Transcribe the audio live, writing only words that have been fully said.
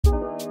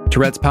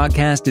Tourette's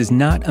podcast is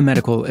not a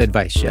medical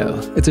advice show.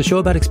 It's a show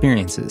about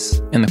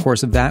experiences. In the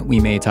course of that,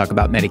 we may talk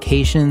about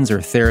medications or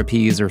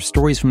therapies or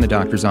stories from the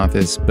doctor's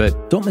office,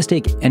 but don't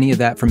mistake any of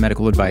that for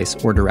medical advice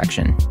or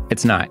direction.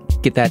 It's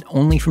not. Get that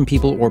only from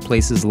people or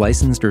places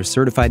licensed or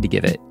certified to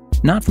give it,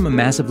 not from a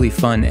massively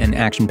fun and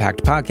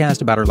action-packed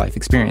podcast about our life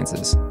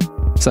experiences,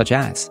 such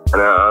as...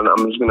 And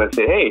I'm just going to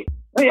say,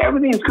 hey,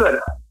 everything's good.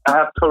 I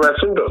have Tourette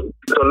syndrome.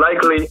 So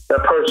likely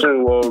that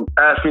person will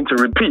ask me to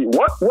repeat,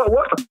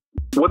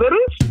 what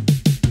that is?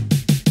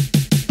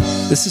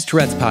 This is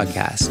Tourette's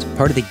podcast,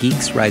 part of the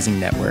Geeks Rising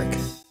Network.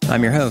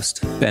 I'm your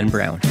host, Ben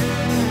Brown.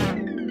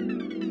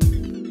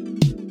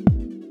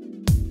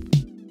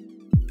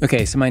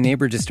 Okay, so my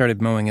neighbor just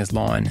started mowing his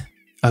lawn.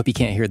 I hope you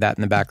can't hear that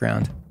in the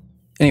background.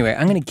 Anyway,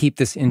 I'm going to keep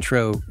this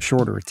intro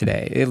shorter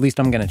today. At least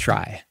I'm going to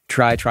try,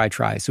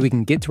 so we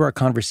can get to our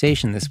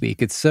conversation this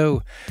week.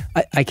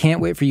 I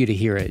can't wait for you to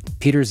hear it.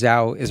 Peter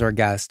Zhao is our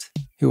guest,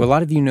 who a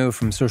lot of you know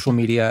from social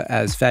media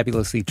as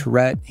Fabulously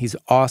Tourette. He's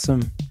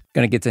awesome.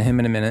 Going to get to him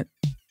in a minute.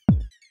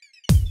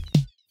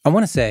 I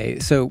want to say,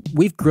 so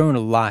we've grown a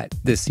lot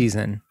this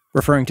season,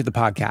 referring to the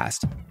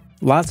podcast.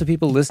 Lots of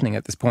people listening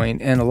at this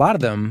point, and a lot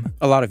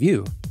of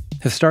you,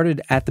 have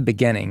started at the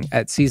beginning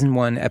at Season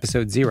 1,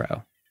 Episode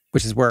 0,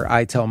 which is where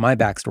I tell my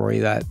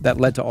backstory that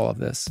led to all of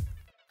this.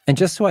 And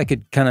just so I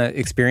could kind of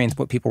experience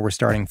what people were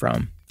starting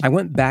from, I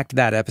went back to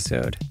that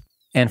episode,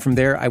 and from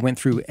there I went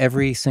through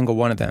every single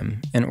one of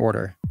them in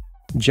order,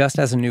 just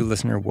as a new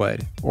listener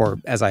would, or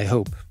as I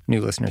hope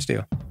new listeners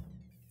do.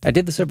 I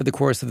did this over the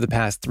course of the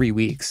past 3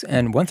 weeks,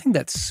 and one thing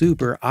that's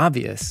super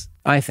obvious,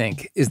 I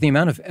think, is the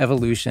amount of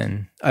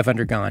evolution I've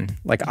undergone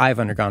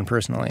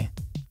personally.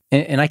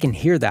 And I can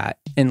hear that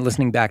in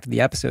listening back to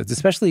the episodes,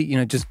 especially,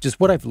 just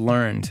what I've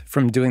learned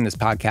from doing this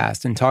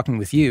podcast and talking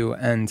with you,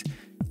 and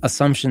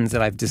assumptions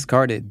that I've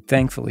discarded,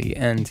 thankfully.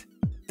 And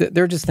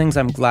there are just things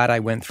I'm glad I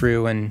went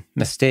through, and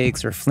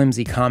mistakes or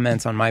flimsy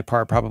comments on my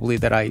part probably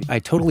that I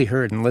totally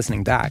heard in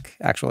listening back,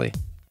 actually.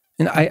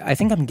 And I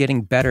think I'm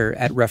getting better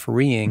at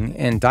refereeing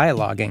and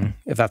dialoguing,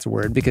 if that's a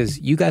word, because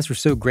you guys were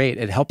so great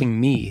at helping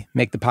me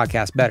make the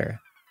podcast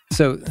better.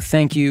 So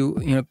thank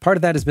you. Part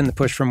of that has been the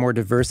push for more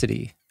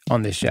diversity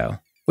on this show,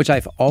 which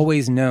I've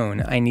always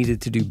known I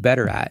needed to do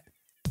better at,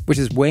 which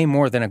is way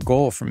more than a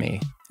goal for me.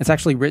 It's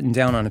actually written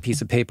down on a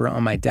piece of paper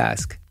on my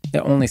desk. It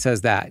only says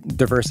that,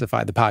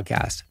 diversify the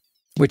podcast,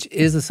 which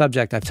is a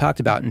subject I've talked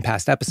about in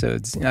past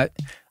episodes.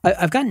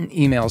 I've gotten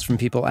emails from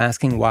people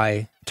asking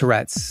why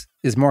Tourette's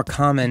is more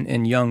common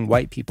in young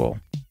white people.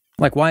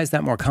 Like, why is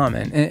that more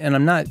common? And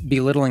I'm not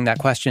belittling that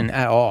question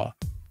at all.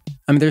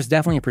 I mean, there's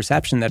definitely a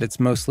perception that it's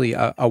mostly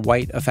a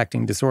white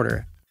affecting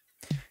disorder.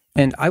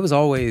 And I was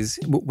always,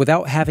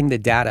 without having the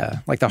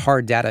data, like the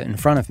hard data in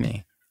front of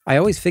me, I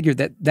always figured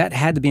that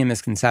had to be a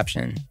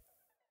misconception.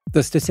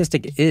 The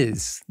statistic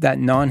is that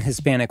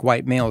non-Hispanic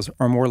white males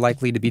are more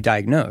likely to be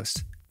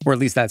diagnosed, or at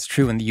least that's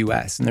true in the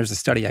US, and there's a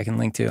study I can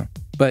link to.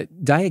 But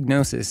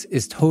diagnosis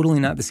is totally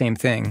not the same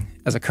thing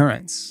as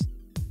occurrence.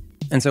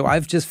 And so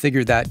I've just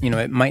figured that,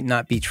 it might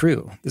not be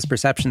true, this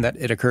perception that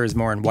it occurs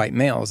more in white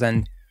males,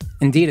 and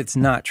indeed it's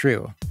not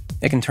true.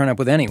 It can turn up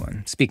with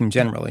anyone, speaking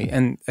generally.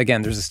 And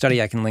again, there's a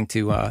study I can link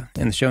to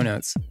in the show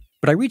notes.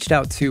 But I reached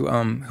out to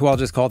who I'll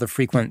just call the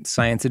frequent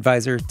science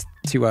advisor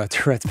to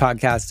Tourette's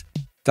podcast,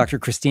 Dr.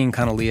 Christine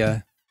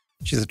Canalia.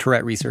 She's a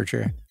Tourette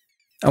researcher.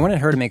 I wanted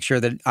her to make sure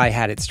that I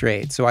had it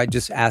straight, so I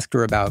just asked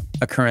her about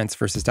occurrence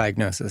versus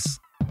diagnosis.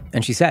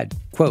 And she said,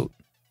 quote,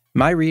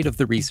 "My read of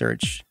the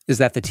research is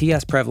that the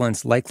TS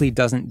prevalence likely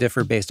doesn't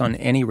differ based on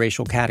any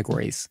racial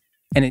categories,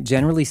 and it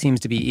generally seems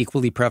to be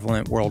equally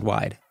prevalent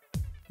worldwide.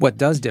 What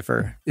does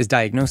differ is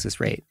diagnosis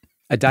rate.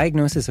 A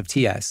diagnosis of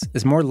TS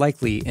is more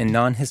likely in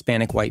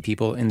non-Hispanic white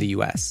people in the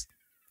US.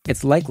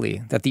 It's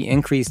likely that the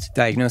increased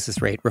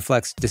diagnosis rate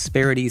reflects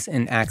disparities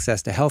in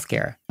access to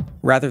healthcare,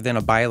 rather than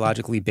a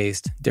biologically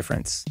based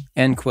difference."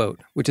 End quote,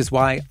 which is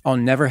why I'll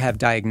never have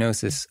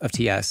diagnosis of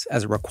TS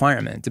as a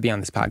requirement to be on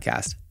this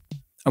podcast.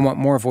 I want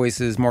more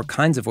voices, more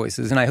kinds of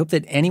voices, and I hope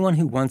that anyone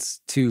who wants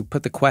to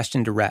put the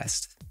question to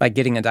rest by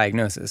getting a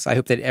diagnosis, I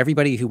hope that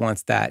everybody who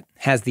wants that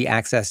has the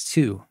access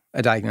to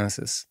a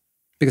diagnosis.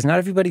 Because not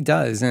everybody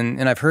does,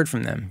 and I've heard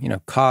from them,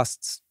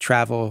 costs,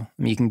 travel,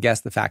 you can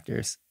guess the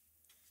factors.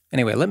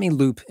 Anyway, let me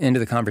loop into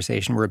the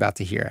conversation we're about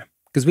to hear.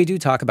 Because we do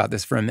talk about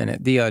this for a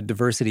minute, the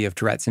diversity of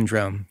Tourette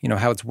syndrome,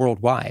 how it's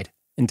worldwide,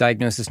 and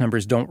diagnosis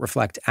numbers don't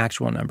reflect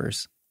actual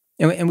numbers.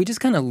 And we just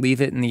kind of leave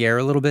it in the air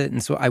a little bit,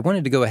 and so I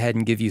wanted to go ahead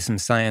and give you some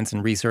science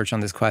and research on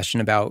this question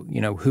about,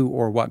 who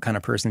or what kind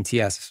of person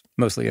TS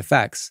mostly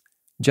affects,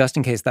 just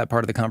in case that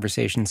part of the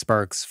conversation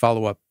sparks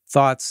follow-up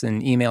thoughts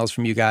and emails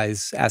from you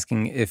guys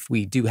asking if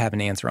we do have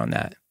an answer on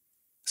that.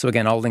 So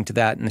again, I'll link to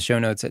that in the show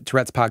notes at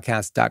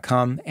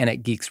tourettespodcast.com and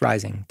at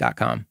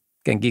geeksrising.com.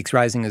 Again, Geeks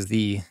Rising is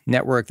the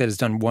network that has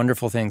done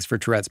wonderful things for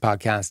Tourette's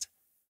podcast.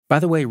 By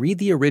the way, read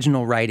the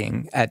original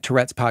writing at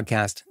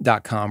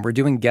tourettespodcast.com. We're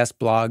doing guest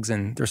blogs,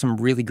 and there's some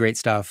really great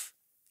stuff.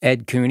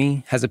 Ed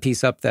Cooney has a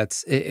piece up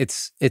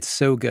it's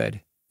so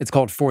good. It's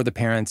called For the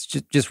Parents.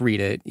 Just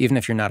read it, even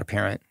if you're not a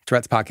parent.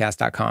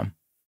 tourettespodcast.com.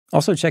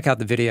 Also, check out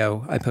the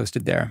video I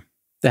posted there.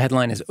 The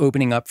headline is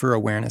Opening Up for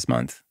Awareness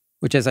Month,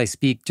 which as I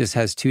speak just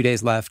has 2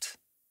 days left.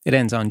 It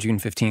ends on June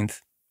 15th.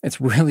 It's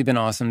really been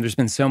awesome. There's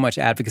been so much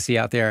advocacy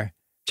out there.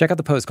 Check out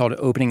the post called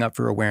Opening Up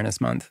for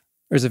Awareness Month.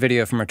 There's a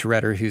video from a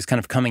Touretter who's kind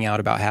of coming out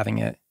about having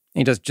it.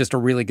 He does just a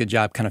really good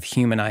job kind of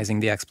humanizing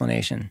the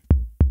explanation.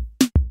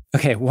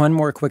 Okay, one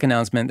more quick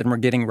announcement, then we're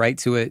getting right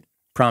to it.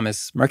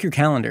 Promise, mark your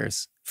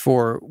calendars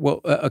for,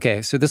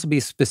 so this will be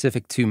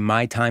specific to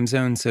my time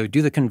zone, so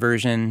do the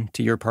conversion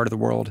to your part of the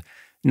world,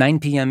 9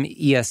 p.m.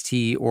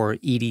 EST or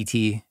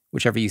EDT,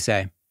 whichever you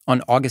say,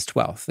 on August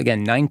 12th.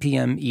 Again, 9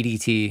 p.m.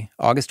 EDT,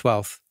 August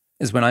 12th,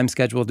 is when I'm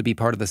scheduled to be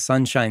part of the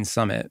Sunshine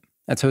Summit.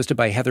 That's hosted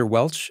by Heather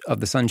Welch of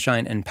the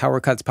Sunshine and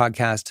Power Cuts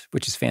podcast,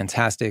 which is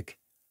fantastic.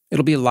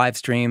 It'll be a live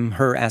stream,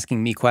 her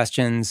asking me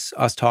questions,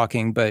 us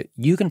talking, but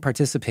you can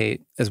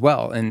participate as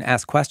well and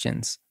ask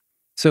questions.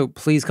 So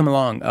please come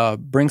along,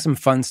 bring some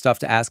fun stuff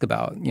to ask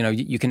about. You know,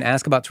 you can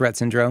ask about Tourette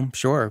syndrome,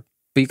 sure,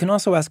 but you can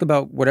also ask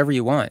about whatever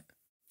you want.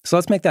 So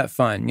let's make that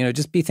fun. You know,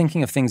 just be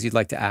thinking of things you'd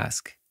like to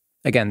ask.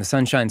 Again, the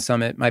Sunshine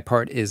Summit, my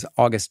part is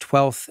August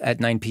 12th at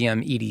 9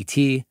 p.m.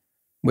 EDT,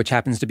 which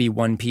happens to be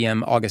 1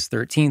 p.m. August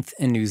 13th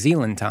in New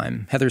Zealand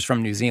time. Heather's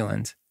from New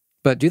Zealand.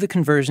 But do the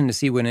conversion to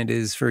see when it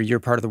is for your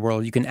part of the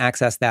world. You can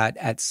access that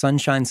at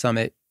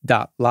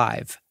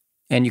sunshinesummit.live.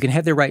 And you can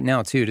head there right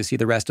now, too, to see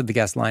the rest of the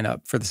guest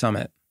lineup for the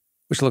summit,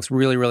 which looks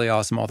really, really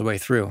awesome all the way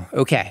through.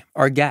 Okay,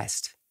 our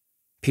guest,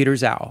 Peter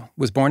Zhao,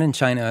 was born in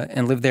China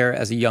and lived there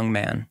as a young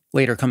man.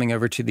 Later coming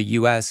over to the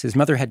U.S., his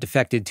mother had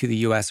defected to the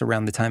U.S.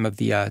 around the time of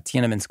the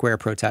Tiananmen Square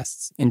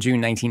protests in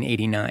June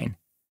 1989.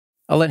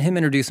 I'll let him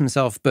introduce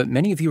himself, but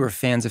many of you are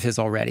fans of his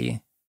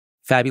already.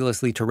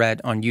 Fabulously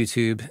Tourette on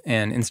YouTube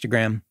and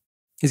Instagram.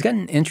 He's got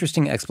an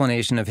interesting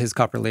explanation of his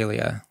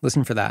coprolalia.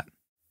 Listen for that.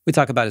 We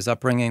talk about his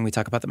upbringing, we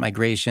talk about the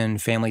migration,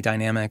 family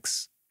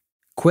dynamics.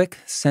 Quick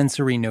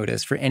sensory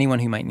notice for anyone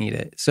who might need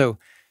it. So,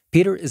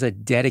 Peter is a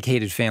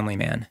dedicated family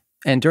man.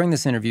 And during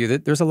this interview,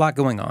 there's a lot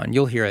going on.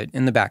 You'll hear it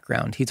in the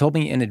background. He told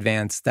me in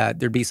advance that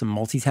there'd be some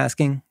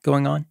multitasking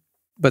going on,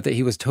 but that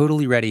he was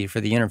totally ready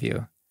for the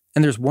interview.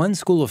 And there's one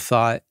school of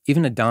thought,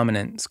 even a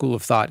dominant school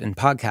of thought in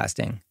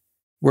podcasting,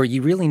 where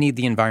you really need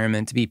the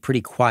environment to be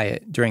pretty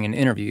quiet during an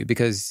interview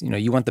because,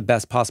 you want the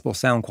best possible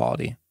sound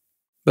quality.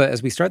 But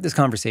as we start this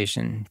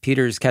conversation,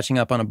 Peter's catching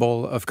up on a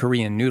bowl of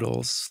Korean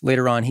noodles.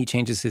 Later on, he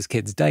changes his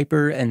kid's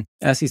diaper, and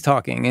as he's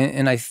talking,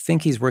 and I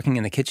think he's working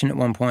in the kitchen at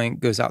one point,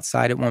 goes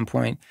outside at one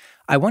point,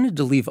 I wanted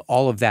to leave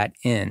all of that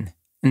in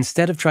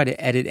instead of try to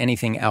edit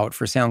anything out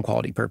for sound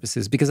quality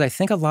purposes, because I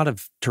think a lot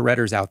of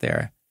Touretters out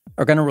there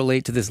are going to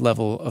relate to this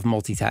level of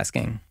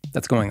multitasking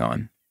that's going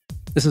on.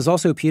 This is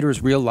also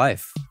Peter's real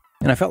life.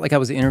 And I felt like I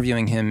was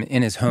interviewing him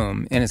in his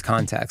home, in his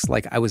context,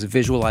 like I was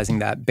visualizing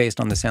that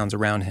based on the sounds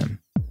around him.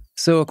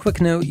 So a quick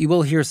note, you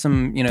will hear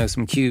some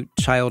cute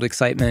child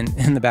excitement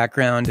in the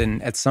background,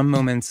 and at some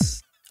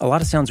moments, a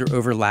lot of sounds are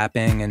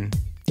overlapping, and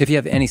if you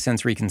have any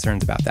sensory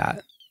concerns about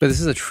that. But this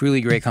is a truly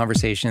great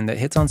conversation that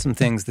hits on some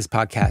things this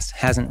podcast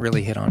hasn't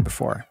really hit on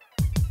before.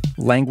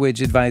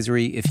 Language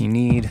advisory if you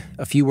need,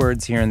 a few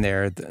words here and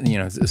there.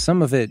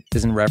 Some of it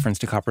is in reference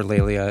to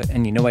coprolalia,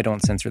 and I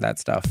don't censor that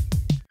stuff.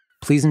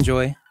 Please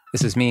enjoy.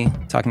 This is me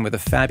talking with a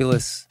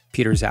fabulous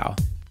Peter Zhao.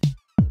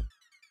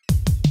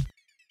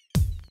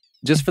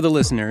 Just for the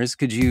listeners,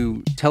 could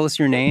you tell us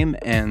your name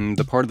and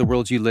the part of the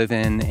world you live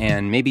in,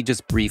 and maybe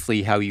just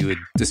briefly how you would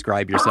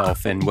describe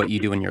yourself and what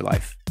you do in your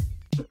life?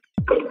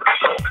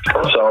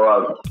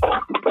 So,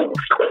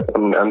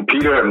 I'm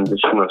Peter. I'm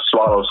just going to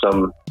swallow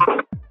some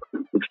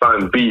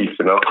fine beef,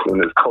 in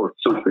this cold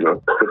soup,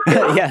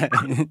 Yeah,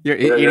 you're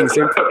eating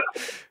soup?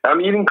 I'm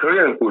eating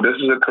Korean food. This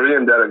is a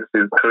Korean delicacy.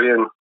 It's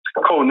Korean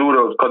cold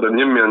noodles called the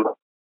naengmyeon.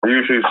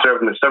 Usually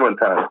served in the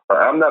summertime.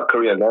 I'm not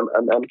Korean.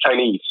 I'm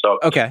Chinese. So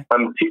okay.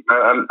 I'm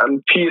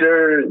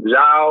Peter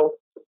Zhao.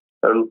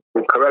 The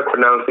correct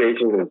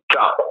pronunciation is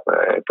Zhao,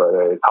 right? But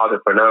it's hard to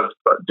pronounce.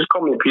 But just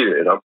call me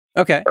Peter.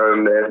 Okay.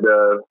 And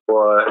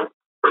for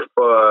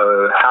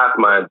half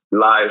my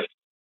life,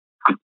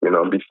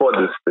 before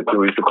this,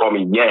 people used to call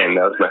me Yan.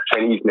 That was my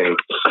Chinese name.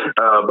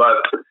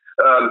 But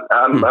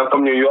I'm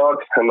from New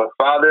York. I'm a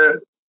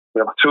father. I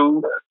have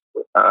two.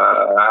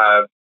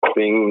 I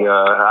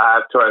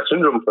have Tourette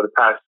syndrome for the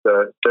past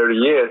 30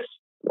 years.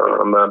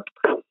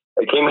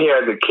 I came here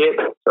as a kid,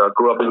 so I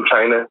grew up in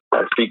China.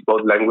 I speak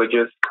both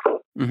languages,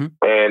 and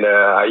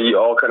I eat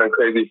all kind of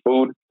crazy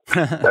food.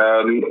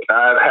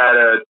 I've had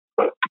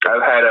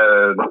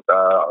a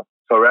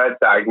Tourette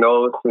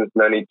diagnosed since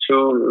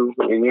 '92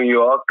 in New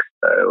York.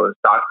 It was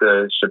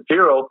Dr.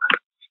 Shapiro.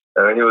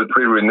 He was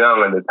pretty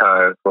renowned at the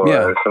time for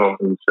some of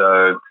his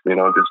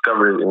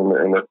discovery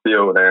in the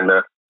field, and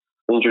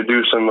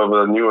introduced some of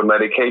the newer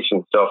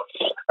medications. So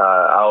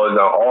I was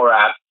on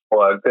ORAP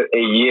for a good 8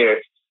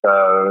 years.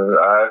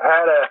 I've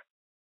had a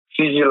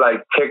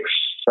seizure-like tics.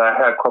 I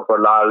had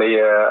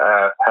coprolalia.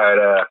 I've had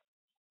a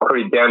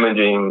pretty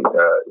damaging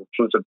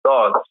intrusive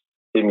thoughts.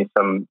 Gave me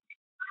some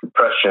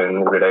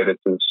depression related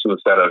to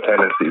suicidal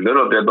tendency, a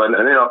little bit, but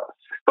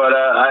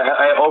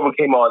I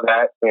overcame all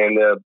that, and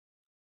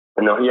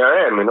here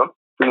I am,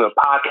 doing a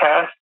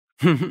podcast,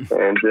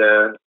 and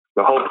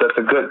I hope that's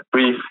a good,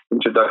 brief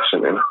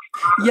introduction.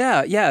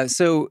 Yeah.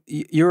 So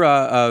you're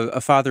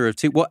a father of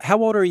two. Well,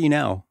 how old are you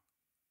now?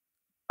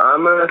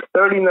 I'm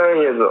 39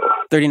 years old.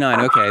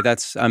 39. Okay,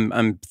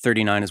 I'm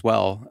 39 as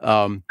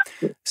well.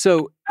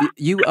 So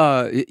you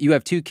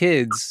have two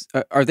kids.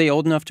 Are they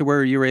old enough to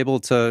where you're able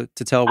to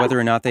tell whether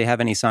or not they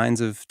have any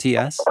signs of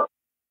TS?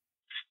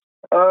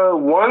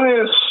 One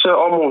is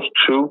almost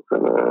two.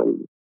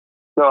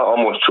 Not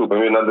almost two,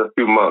 maybe another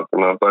few months,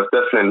 but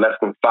definitely less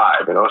than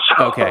 5,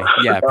 So, okay,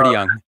 yeah, pretty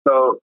young.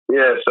 So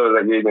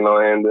like,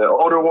 and the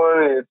older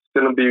one is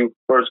going to be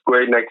first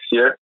grade next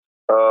year.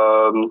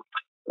 No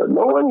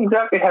one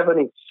exactly have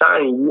any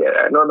sign yet.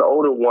 I know the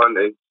older one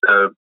is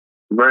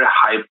very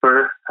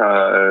hyper,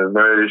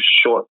 very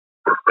short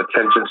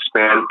attention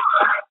span.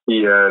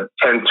 He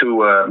tend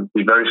to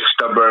be very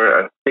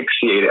stubborn and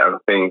fixated on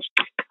things.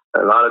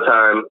 A lot of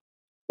time,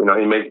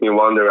 he makes me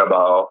wonder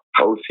about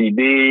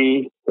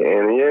OCD,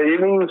 and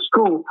even in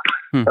school,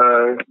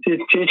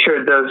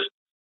 teacher does,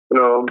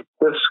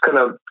 just kind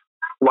of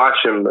watch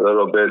him a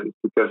little bit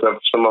because of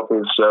some of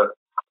his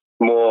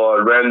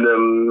more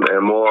random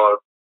and more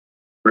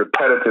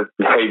repetitive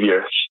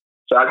behaviors.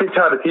 So I did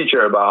tell the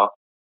teacher about,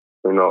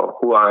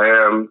 who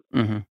I am,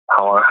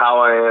 how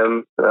I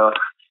am,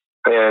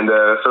 and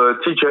so the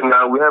teacher and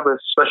I, we have a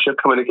special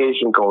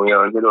communication going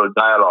on,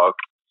 dialogue.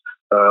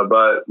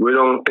 But we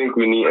don't think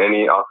we need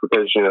any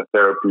occupational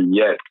therapy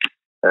yet.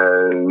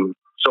 And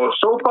so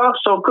far,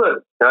 so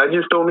good. And I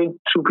just don't need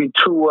to be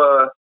too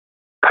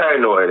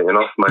paranoid,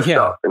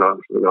 myself,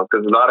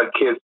 because a lot of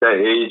kids that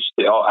age,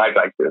 they all act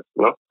like this,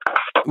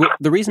 Well,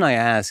 the reason I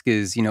ask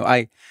is,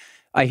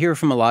 I hear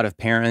from a lot of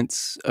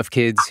parents of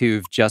kids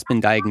who've just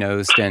been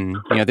diagnosed and,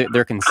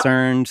 they're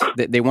concerned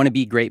that they want to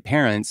be great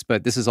parents,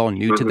 but this is all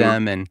new to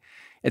them and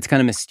it's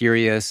kind of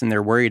mysterious and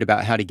they're worried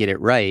about how to get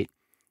it right.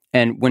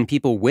 And when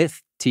people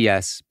with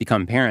TS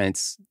become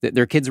parents,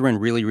 their kids are in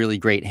really, really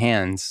great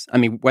hands. I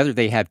mean, whether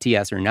they have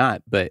TS or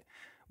not, but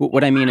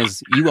what I mean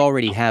is you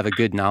already have a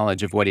good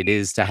knowledge of what it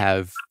is to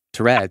have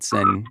Tourette's.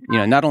 And,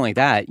 not only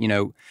that,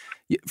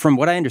 from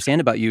what I understand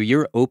about you,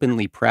 you're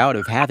openly proud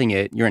of having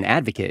it. You're an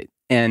advocate.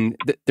 And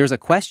there's a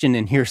question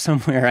in here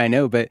somewhere, I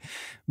know, but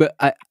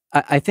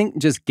I think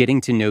just getting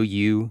to know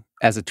you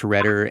as a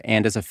Touretteer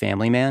and as a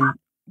family man,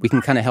 we can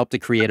kind of help to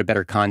create a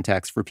better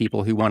context for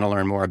people who want to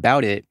learn more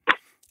about it.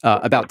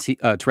 About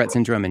Tourette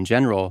syndrome in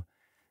general.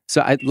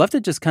 So I'd love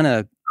to just kind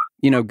of,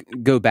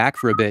 go back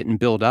for a bit and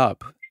build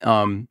up.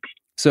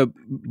 So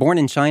born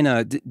in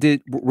China,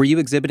 were you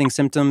exhibiting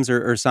symptoms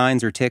or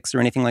signs or tics or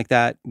anything like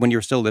that when you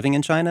were still living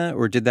in China,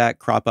 or did that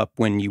crop up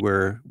when you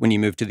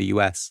moved to the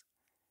U.S.?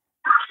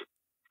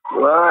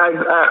 Well,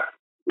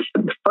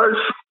 the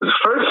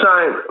first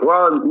sign,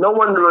 well, no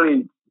one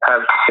really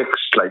has tics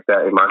like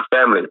that in my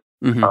family.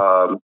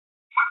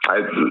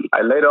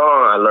 I later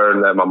on, I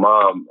learned that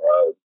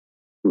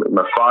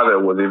my father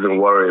was even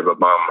worried about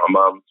my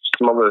mom.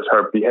 Some of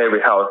her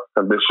behavioral health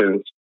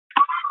conditions,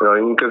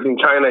 because in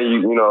China,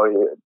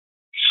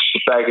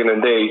 back in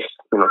the days,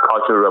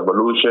 Cultural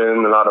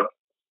Revolution, a lot of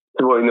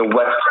people in the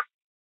West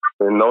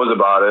knows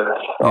about it.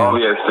 Yeah.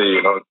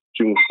 Obviously,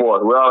 June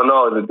 4th, we all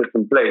know it's a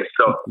different place.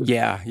 So it's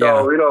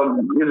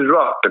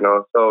rough,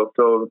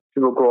 So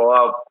people grow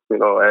up,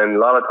 and a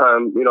lot of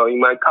times, in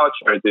my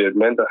culture, the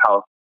mental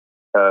health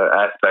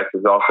aspect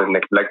is often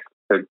neglected.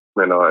 It's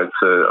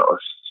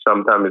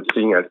sometimes it's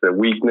seen as a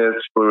weakness,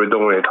 but we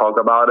don't really talk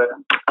about it.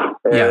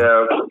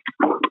 And,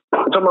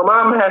 so my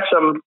mom has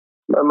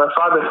my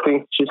father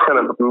thinks she's kind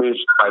of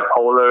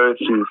bipolar.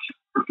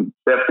 She's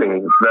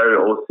definitely very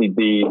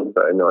OCD,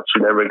 but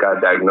she never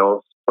got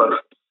diagnosed.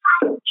 But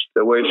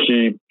the way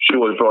she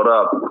was brought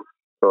up,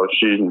 so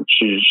she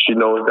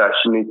knows that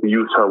she needs to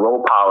use her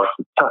willpower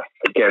to touch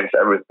against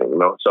everything,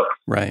 So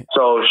right.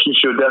 So she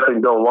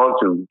definitely don't want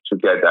to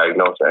get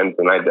diagnosed or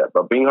anything like that.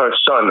 But being her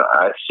son,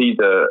 I see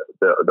the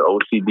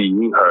OCD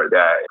in her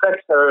that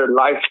affects her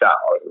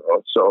lifestyle,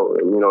 So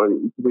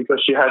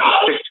because she has to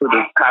stick to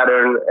this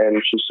pattern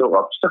and she's so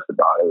obsessed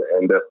about it,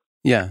 and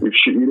if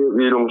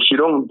she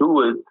don't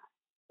do it,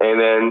 and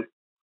then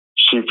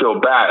she feel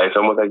bad. It's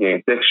almost like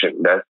an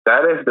addiction.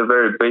 That is the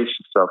very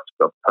basis of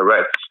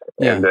Tourette's.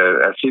 Yeah. And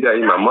I see that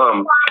in my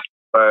mom.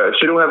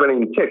 She don't have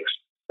any tics.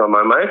 So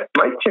my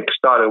tics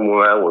started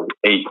when I was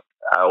 8.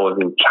 I was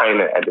in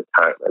China at the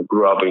time. I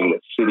grew up in the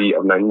city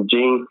of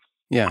Nanjing.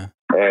 Yeah.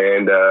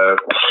 And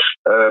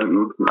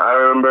I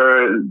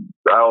remember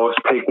I was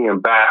taking a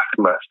bath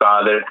to my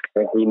father,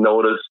 and he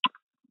noticed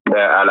that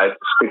I like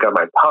to stick out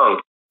my tongue.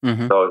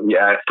 So he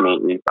asked me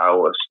if I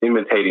was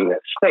imitating a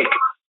snake.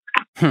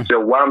 So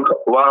while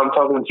I'm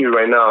talking to you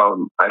right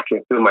now, I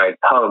can feel my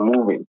tongue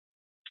moving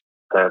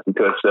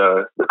because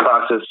the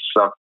process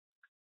of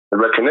the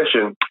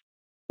recognition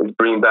is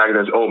bringing back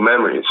those old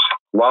memories.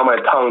 While my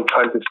tongue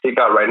trying to stick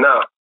out right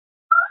now,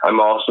 I'm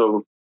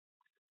also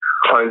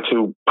trying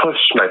to push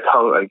my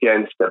tongue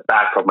against the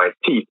back of my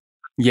teeth.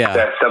 Yeah,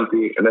 that's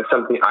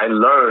something I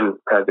learned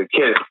as a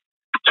kid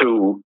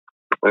to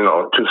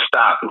to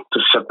stop, to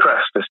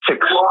suppress the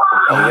tics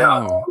coming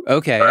out.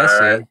 Okay, I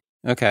see.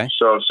 Okay.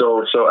 So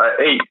at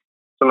 8,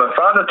 so my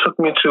father took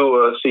me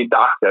to see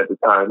doctor at the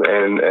time,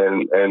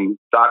 and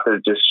doctor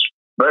just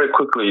very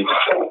quickly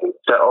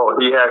said, "Oh,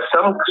 he has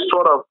some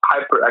sort of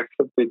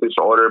hyperactivity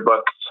disorder,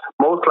 but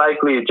most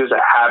likely it's just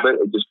a habit.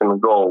 It's just going to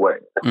go away."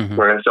 Mm-hmm.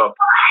 Right? So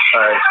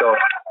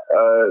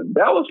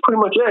that was pretty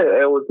much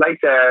it. It was like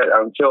that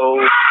until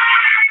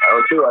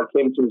I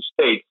came to the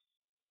States,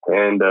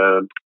 and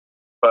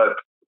but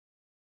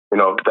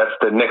that's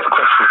the next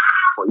question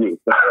for you.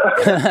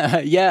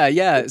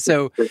 Yeah.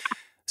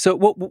 So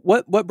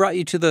what brought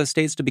you to the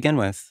States to begin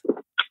with?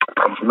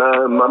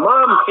 My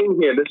mom came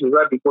here. This is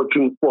right before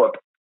June 4th.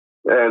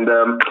 And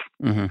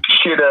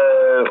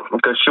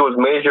because she was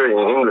majoring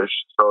in English,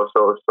 so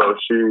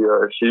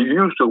she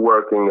used to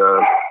work in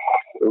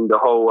the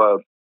whole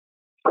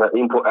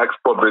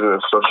import-export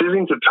business. So she's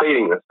into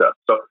trading and stuff.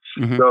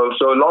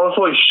 So long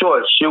story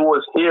short, she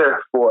was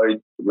here for a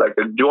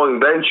joint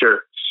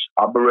venture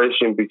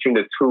operation between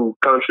the two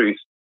countries.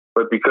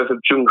 But because of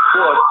June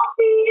 4th,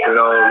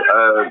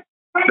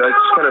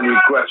 that's kind of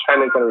regressed.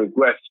 China kind of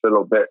regressed a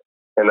little bit,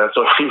 and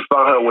so she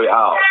found her way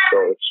out.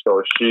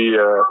 So she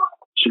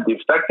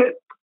defected,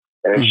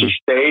 and she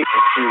stayed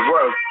and she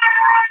worked.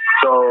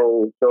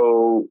 So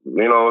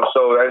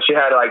and she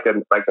had like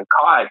a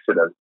car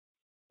accident.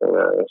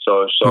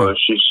 So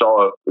she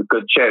saw a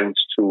good chance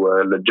to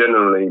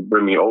legitimately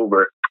bring me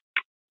over,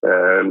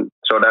 and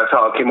so that's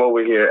how I came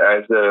over here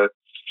as a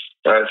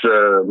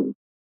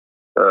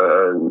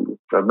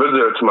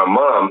visitor to my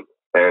mom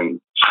and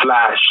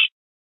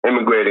 /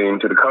 immigrating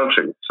into the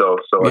country. So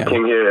I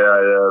came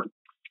here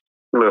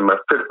in my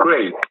 5th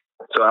grade.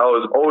 So I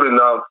was old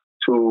enough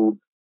to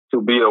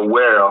be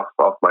aware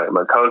of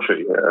my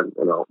country,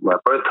 my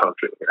birth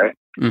country, right?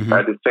 Mm-hmm.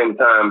 At the same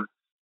time,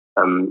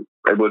 I'm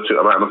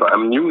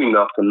new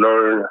enough to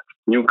learn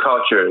new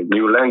culture,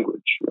 new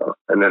language,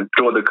 and then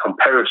draw the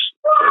comparison.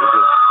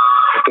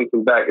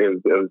 Thinking back,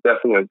 it was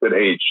definitely a good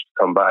age to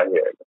come by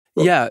here.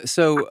 Yeah.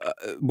 So,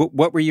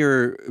 what were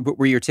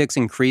your tics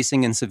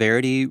increasing in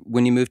severity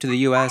when you moved to the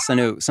U.S.? I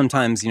know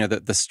sometimes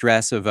the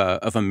stress of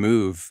a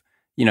move,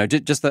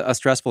 just a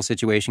stressful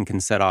situation can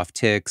set off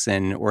tics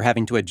or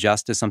having to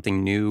adjust to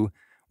something new.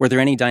 Were there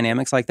any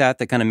dynamics like that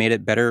kind of made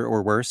it better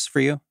or worse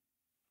for you?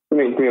 Give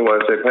me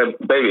 1 second. Hey,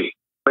 baby,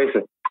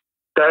 listen.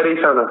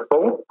 Daddy's on the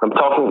phone. I'm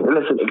talking.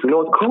 Listen, you know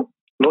what's cool?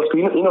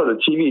 You know the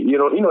TV. You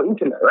know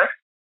internet, right?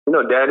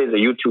 Daddy's a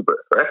YouTuber,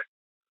 right?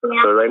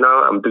 Yeah. So right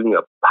now I'm doing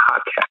a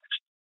podcast.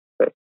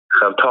 Okay?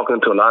 So I'm talking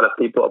to a lot of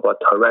people about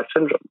Tourette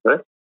syndrome,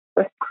 right?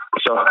 Okay?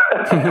 So,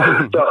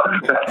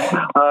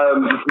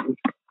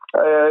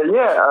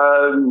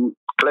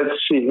 let's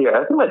see here.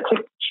 I think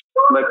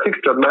my tics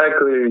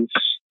dramatically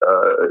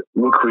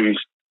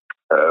increased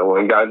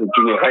when I got to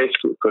junior high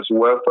school. Because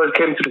when I first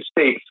came to the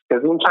States,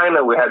 because in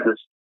China we had this.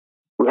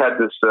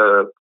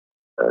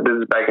 This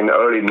is back in the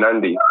early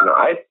 90s.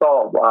 I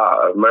thought,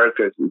 wow,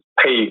 America is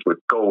paved with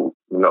gold,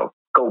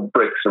 gold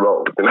bricks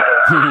roads.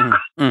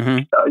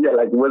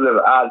 Like Wizard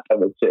of Oz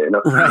type of shit.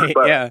 Right,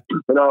 but, yeah.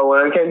 When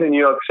I came to New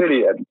York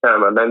City at the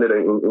time, I landed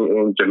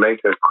in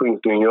Jamaica,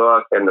 Queens, New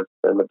York, and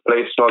the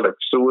place smelled like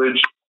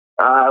sewage.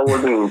 I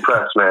wasn't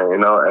impressed, man.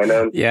 And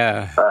then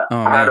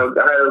I had to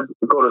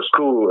go to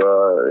school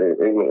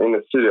in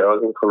the city. I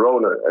was in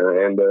Corona,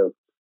 and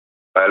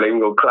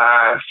bilingual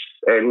class,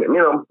 and it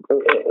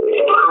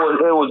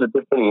was a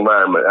different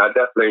environment.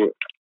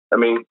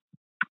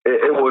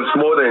 It was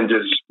more than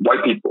just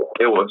white people.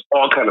 It was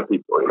all kind of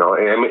people,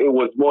 and it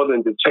was more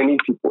than just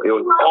Chinese people. It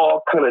was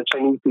all kind of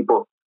Chinese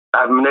people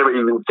I've never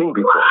even seen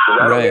before. Because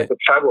I don't get to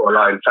travel a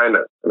lot in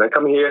China, and I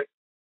come here,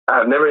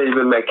 I've never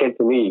even met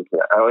Cantonese.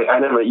 I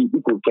never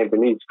eaten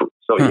Cantonese food.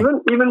 So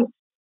even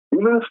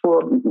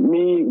for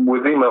me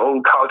within my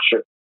own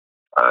culture.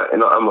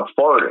 I'm a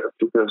foreigner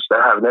because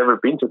I have never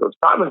been to those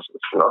provinces.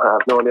 I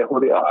have no idea who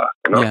they are.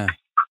 Yeah.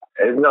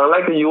 It's not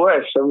like the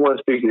U.S. Everyone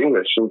speaks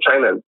English. In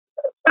China,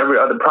 every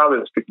other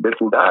province speaks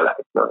different dialect.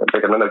 It's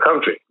like another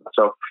country.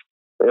 So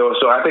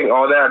I think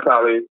all that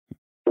probably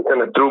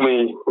kind of threw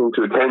me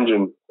into a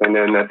tangent. And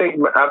then I think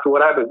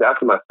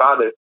after my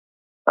father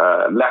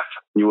left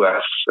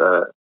U.S.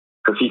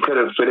 Because he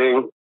couldn't fit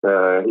in,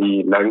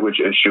 he language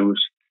issues.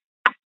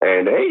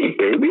 And hey,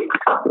 baby,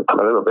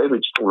 my little baby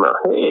just came out.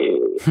 Hey,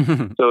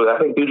 so I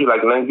think due to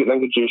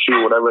language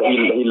issue, whatever,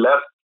 he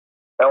left.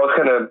 That was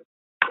kind of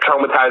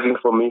traumatizing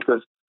for me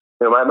because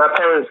my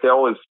parents, they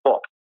always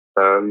fought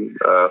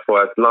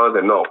for as long as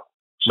they know.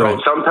 So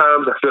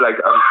sometimes I feel like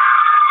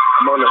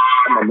I'm on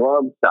my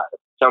mom's side.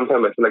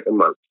 Sometimes I feel like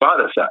I'm on my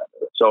father's side.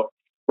 So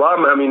while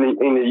I'm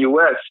in the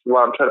U.S.,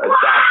 while I'm trying to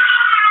adapt,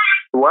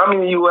 while I'm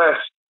in the U.S.,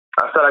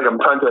 I feel like I'm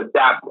trying to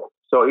adapt.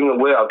 So in a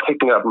way, I was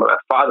taking up my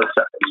father's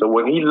side. So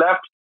when he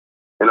left,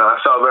 I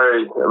felt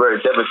very, very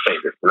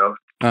devastated.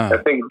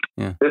 I think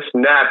this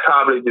nap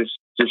probably just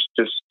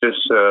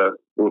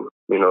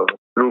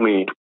threw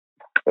me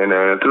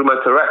and threw my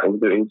Tourette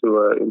into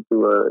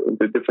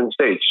a different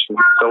stage.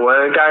 So when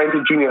I got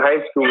into junior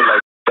high school,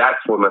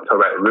 that's when my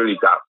Tourette really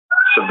got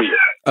severe.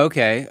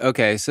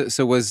 Okay.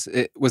 So was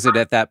it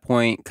at that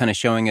point kind of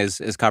showing as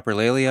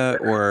coprolalia,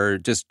 or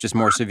just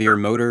more severe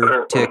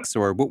motor tics,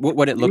 or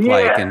what it looked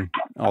like and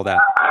all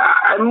that?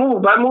 I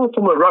moved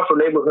from a rougher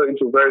neighborhood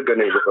into a very good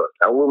neighborhood.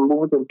 I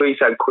moved to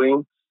Bayside,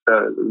 Queens.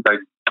 Like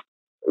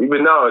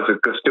even now,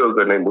 it's still a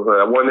good neighborhood.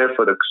 I went there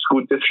for the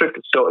school district,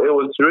 so it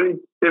was really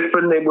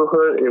different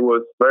neighborhood. It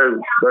was very,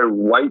 very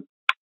white,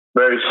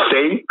 very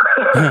safe,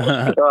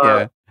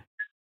 Yeah.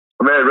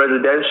 very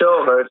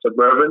residential, very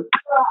suburban,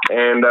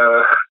 and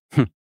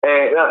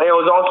it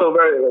was also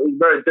very,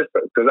 very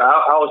different because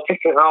I was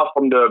taken out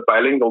from the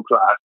bilingual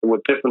class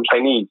with different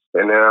Chinese,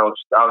 and then I was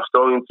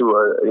thrown into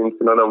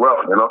another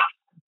world, you know.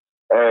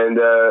 And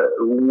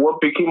what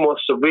became more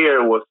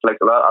severe was like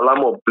a lot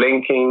more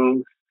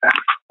blinking.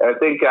 I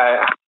think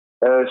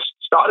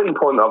starting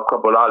point of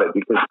coprolalia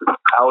because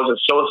I was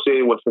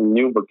associated with some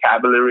new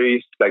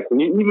vocabularies, like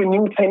even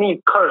new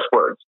Chinese curse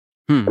words.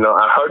 You know,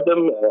 I heard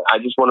them. I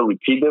just want to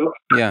repeat them.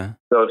 Yeah.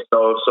 So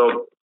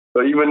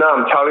even now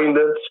I'm telling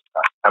this,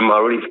 I'm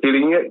already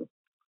feeling it.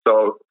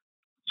 So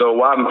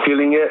while I'm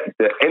feeling it,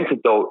 the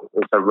antidote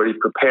is already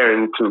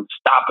preparing to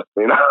stop it.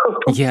 You know.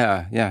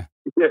 Yeah. Yeah.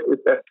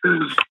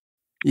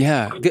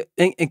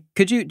 And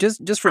could you,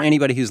 just for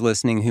anybody who's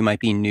listening who might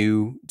be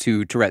new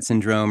to Tourette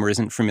syndrome or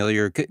isn't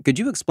familiar, could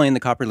you explain the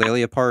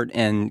coprolalia part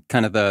and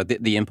kind of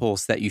the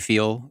impulse that you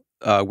feel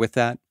with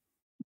that?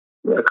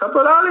 Yeah,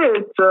 coprolalia,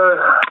 it's,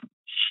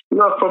 you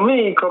know, for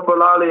me,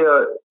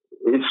 coprolalia,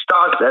 it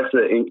starts as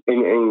an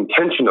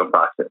intentional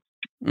process.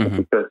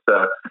 Because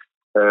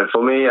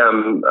for me,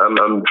 I'm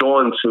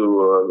drawn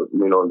to,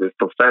 you know, this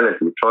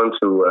profanity, drawn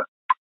to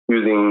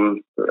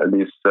using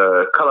these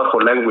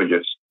colorful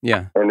languages.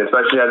 Yeah. And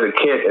especially as a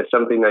kid, it's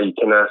something that you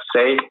cannot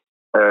say.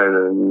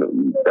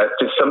 And that's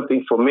just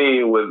something for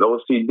me with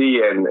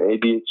OCD and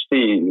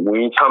ADHD.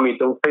 When you tell me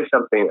don't say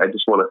something, I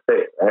just want to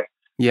say it. Right?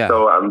 Yeah.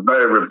 So I'm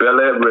very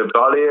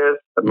rebellious.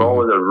 I'm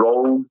always a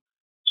rogue.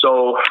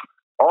 So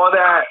all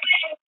that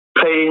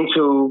play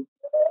into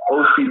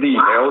OCD.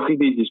 And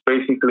OCD is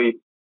basically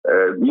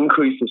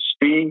increase the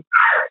speed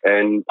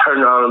and turn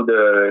on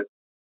the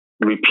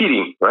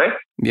repeating, right?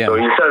 Yeah. So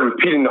instead of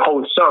repeating the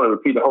whole song,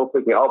 repeat the whole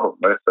freaking album,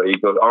 right? So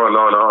it goes on and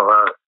on and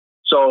on.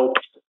 So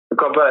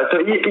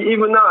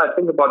even now, I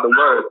think about the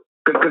word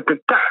because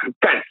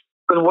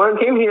when I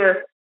came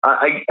here,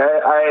 I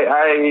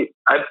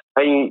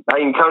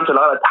encountered a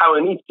lot of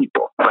Taiwanese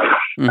people. Like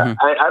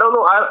I don't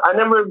know. I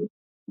never,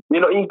 you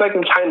know, back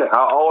in China,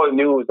 all I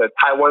knew was that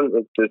Taiwan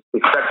is the de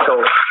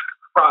facto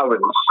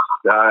province.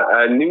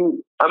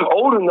 I'm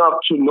old enough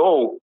to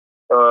know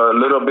a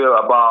little bit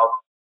about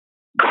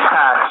the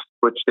past,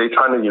 which they're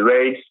trying to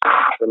erase.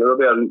 A little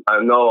bit I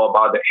know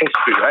about the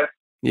history, right?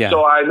 Yeah.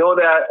 So I know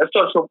that.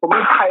 So for me,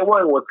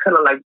 Taiwan was kind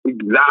of like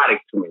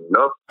exotic to me, you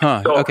know.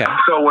 Okay.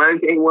 So when I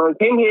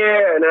came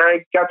here and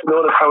I got to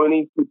know the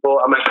Taiwanese people,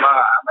 I'm like,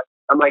 wow.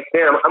 I'm like,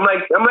 damn. I'm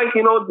like,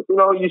 you know,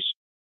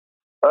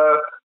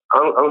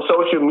 on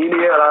social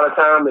media a lot of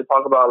time they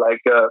talk about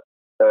like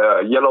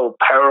yellow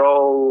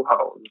peril,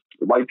 how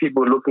white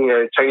people looking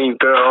at Chinese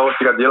girls,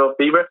 you got yellow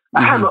fever.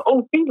 I have my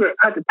own fever.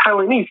 I had the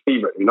Taiwanese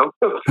fever, you know.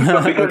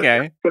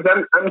 Because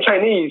I'm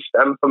Chinese.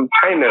 I'm from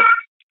China.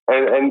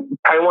 And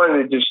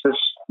Taiwan is just this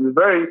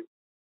very,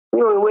 you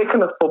know, we're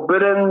kind of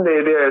forbidden.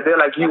 They're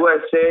like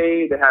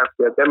USA. They have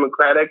they're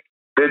democratic.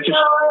 They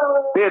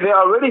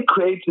already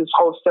create this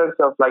whole sense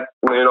of like,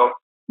 you know,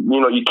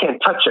 you can't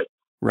touch it.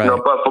 Right. You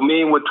know, but for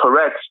me with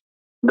Tourette's,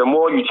 the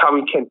more you tell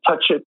me you can't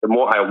touch it, the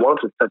more I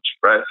want to touch it.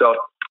 Right. So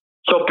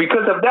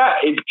because of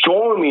that, it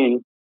drew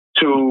me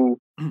to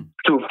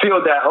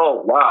feel that,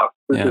 oh wow,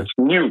 this is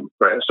new.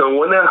 Right. So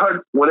when I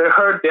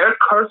heard their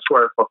curse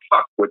word for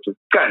fuck, which is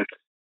gan.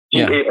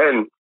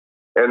 G-A-N,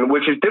 and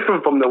which is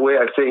different from the way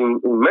I say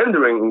in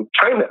Mandarin in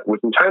China,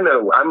 which in China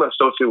I'm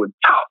associated with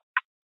Tao.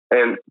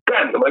 And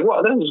then I'm like,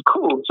 wow, this is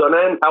cool. So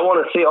then I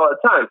want to say it all the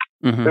time.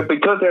 But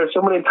because there are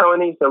so many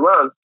Taiwanese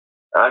around,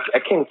 I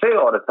can't say it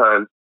all the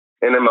time.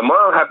 And then my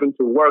mom happened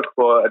to work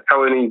for a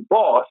Taiwanese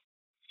boss.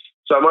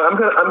 So I'm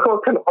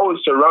kind of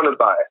always surrounded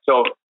by it.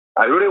 So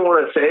I really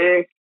want to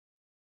say it,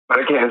 but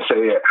I can't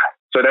say it.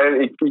 So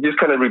then it just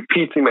kind of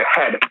repeats in my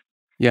head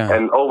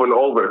and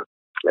over.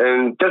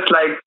 And just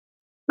like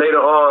later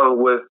on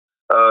with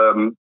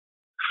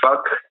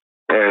fuck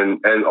and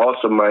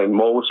also my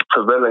most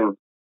prevalent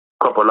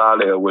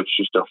coprolalia, which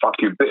is the fuck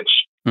you bitch.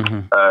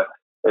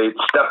 It's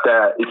stuff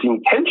that is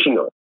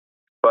intentional,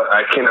 but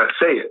I cannot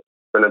say it.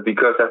 And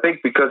because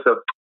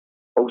of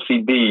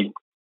OCD,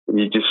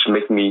 you just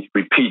make me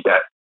repeat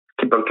that.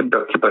 Keep on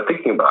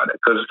thinking about it.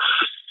 Because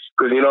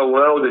you know,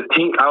 when I was a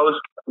teen, I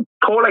was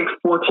probably like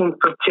 14,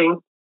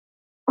 15.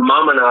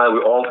 Mom and I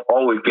would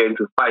always get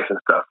into fights and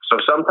stuff. So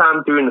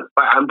sometimes during the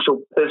fight, I'm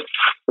so pissed.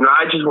 You know,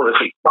 I just want to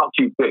say, fuck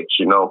you, bitch,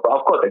 you know. But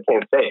of course, I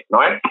can't say it,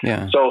 right?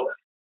 Yeah. So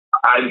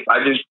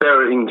I just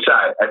bury it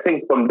inside. I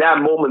think from that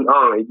moment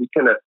on,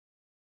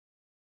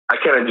 I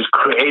kind of just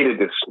created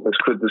this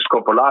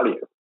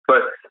coprolalia.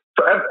 But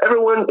for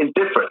everyone is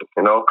different,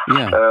 you know.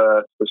 Yeah.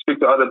 To speak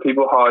to other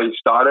people how it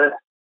started.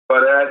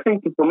 But I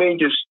think for me,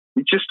 just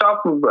you just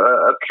start from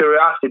a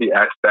curiosity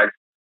aspect,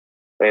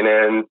 and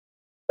then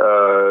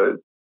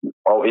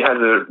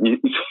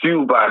it's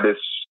fueled by this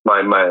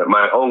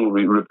my own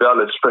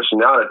rebellious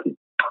personality,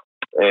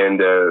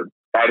 and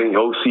adding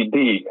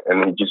OCD,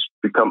 and it just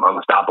become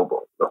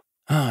unstoppable.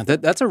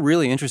 That's a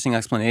really interesting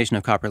explanation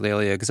of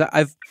coprolalia, because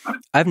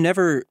I've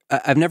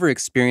never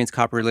experienced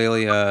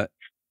coprolalia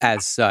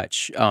as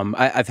such.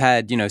 I've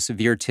had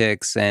severe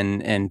tics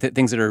and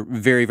things that are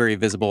very, very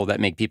visible that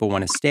make people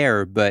want to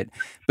stare, but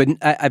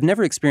I've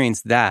never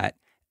experienced that.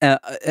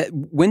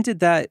 When did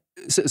that?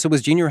 So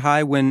was junior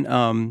high when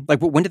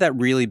when did that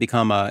really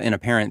become an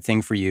apparent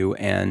thing for you?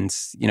 And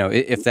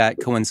if that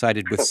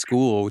coincided with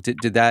school,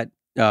 did that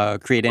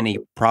create any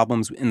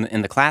problems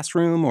in the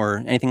classroom or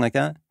anything like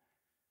that?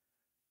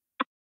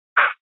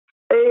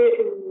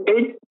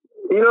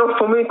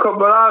 For me,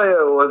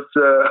 coprolalia was,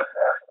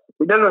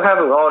 it doesn't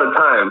happen all the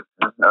time.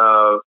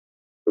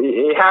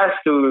 It has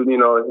to,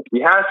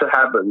 it has to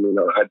happen,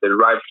 at the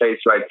right place,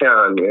 right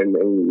time.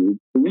 And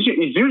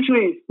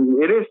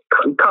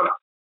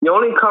you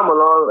only come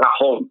along at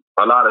home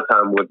a lot of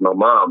time with my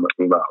mom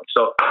involved.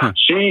 So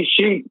she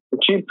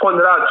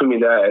pointed out to me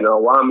that,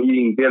 while I'm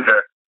eating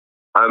dinner,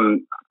 all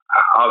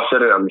of a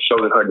sudden I'm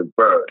showing her the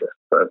bird.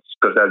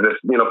 Because this,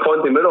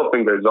 pointing middle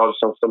finger is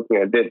also something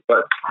I did.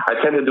 But I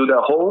tend to do that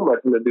at home. I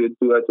tend to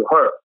do that to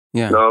her.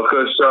 Yeah.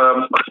 Because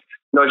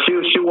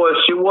she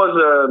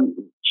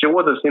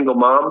was a single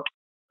mom.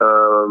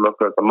 Of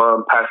course, her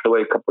mom passed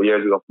away a couple of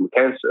years ago from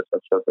cancer.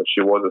 So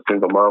she was a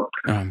single mom.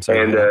 Oh, I'm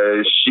sorry. And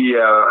she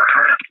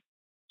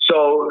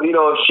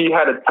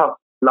had a tough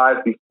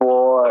life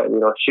before.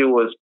 She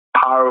was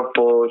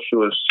powerful. She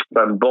was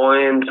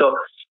flamboyant. So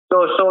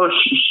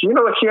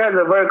she has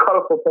a very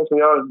colorful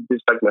personality,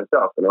 just like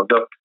myself.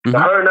 So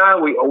her and I,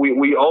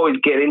 we always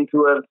get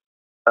into it.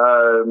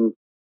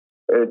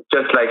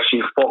 Just like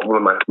she fought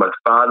with my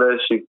father,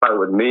 she fight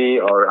with me,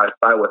 or I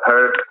fight with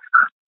her.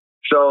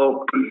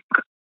 So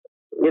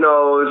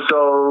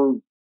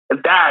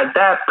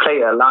that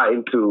played a lot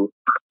into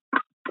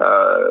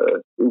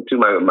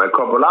my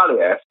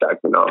coprolalia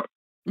aspect.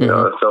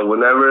 So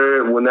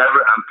whenever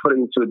I'm put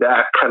into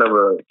that kind of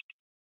a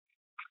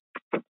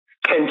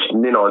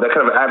tension, that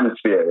kind of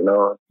atmosphere,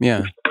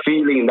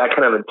 feeling that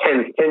kind of a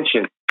tense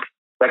tension,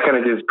 that kind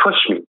of just push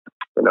me.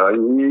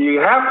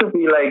 You have to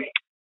be like,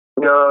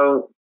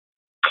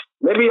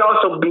 maybe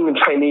also being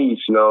Chinese,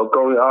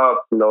 growing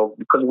up,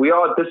 because we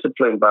are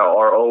disciplined by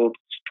our own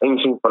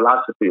ancient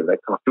philosophy, like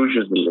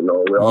Confucianism.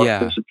 We're all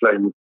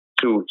disciplined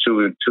to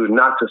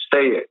not to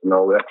say it.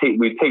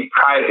 We take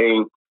pride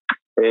in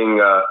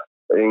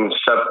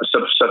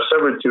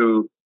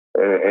subservitude,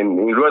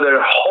 and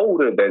rather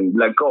hold it than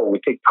let go. We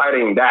take pride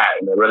in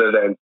that, rather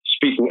than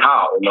speaking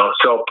out.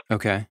 So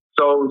okay.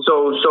 So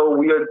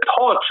we are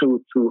taught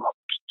to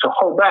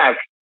hold back.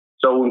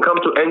 So when it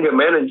comes to anger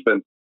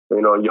management,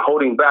 you're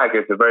holding back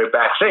is a very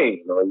bad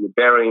thing. You're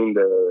burying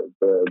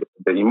the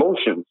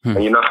emotions,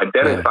 and you're not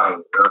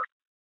identifying.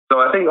 So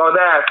I think all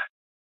that,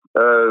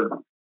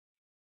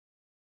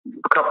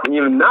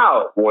 even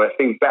now when I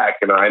think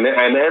back, and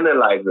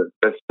analyze it,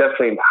 that's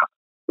definitely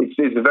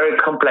it's a very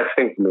complex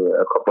thing for me.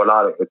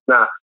 Coprolalia. It's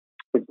not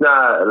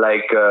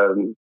like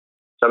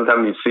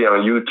sometimes you see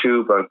on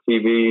YouTube, on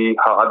TV,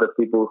 how other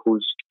people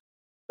who's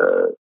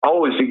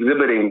always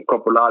exhibiting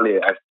coprolalia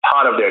as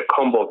part of their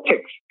combo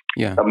tics.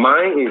 Yeah.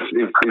 Mine is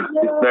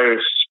very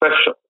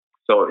special.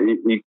 So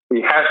it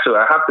has to.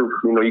 I have to.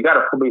 You got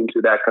to put me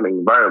into that kind of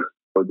environment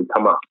for it to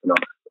come up.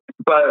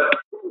 But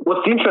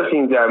what's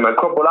interesting is that my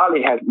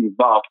coprolalia has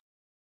evolved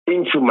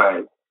into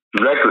my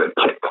regular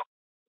tic.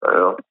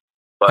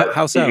 But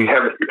how so? If you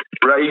have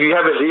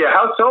it,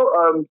 how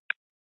so?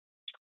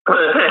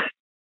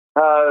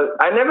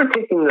 I never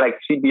taken like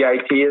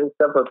CBIT and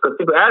stuff because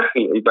people ask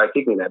me if I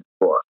taken that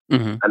before,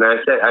 and I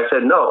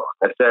said no.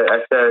 I said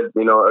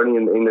early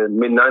in the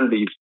mid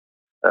 '90s,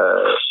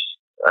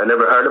 I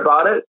never heard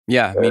about it.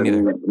 Yeah, me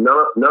neither.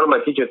 None of my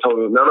teachers told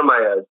me. None of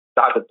my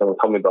doctors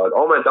told me about it.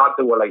 All my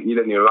doctors were like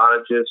either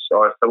neurologists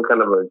or some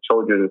kind of a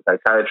children's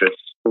psychiatrist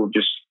who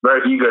just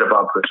very eager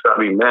about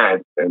prescribing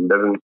meds and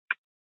doesn't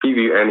give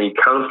you any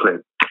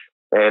counseling.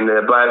 And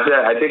but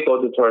I did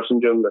go to Tourette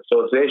Syndrome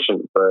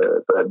Association,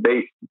 but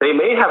they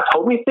may have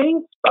told me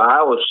things, but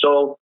I was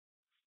so,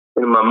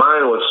 my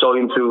mind was so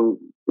into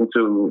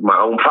my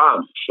own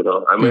problems.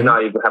 I may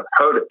not even have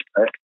heard it.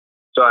 Right?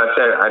 So I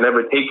said I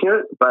never taken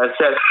it, but I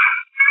said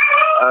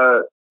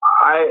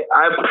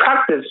I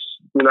practice.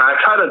 I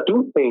try to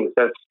do things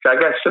that's I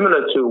guess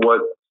similar to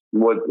what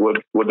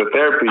the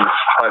therapies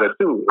try to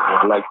do.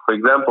 Like for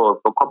example,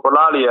 for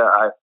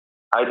coprolalia,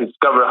 I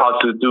discovered how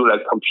to do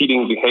like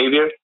competing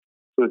behavior.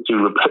 To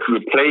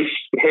replace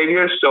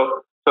behavior.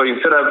 So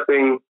instead of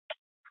saying,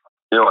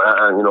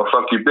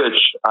 fuck you, bitch,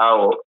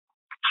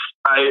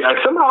 I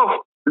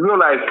somehow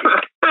realized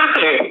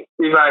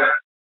if I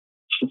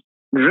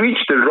reach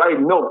the right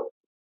note,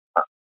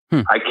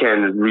 I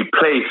can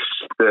replace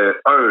the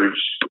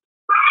urge.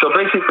 So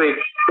basically,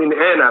 in the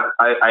end,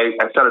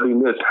 I started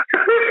doing this.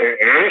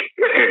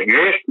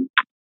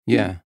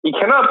 Yeah. It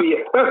cannot be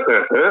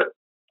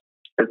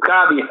It's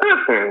gotta be.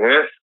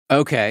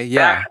 Okay,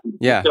 yeah,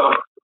 yeah. So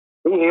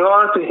in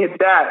order to hit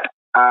that,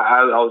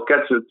 I'll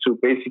get to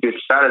basically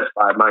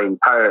satisfy my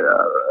entire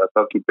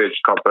funky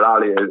bitch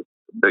corporality,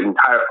 the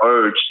entire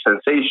urge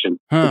sensation.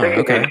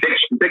 Okay.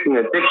 Taking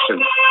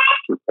addiction.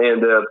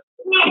 And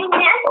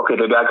okay,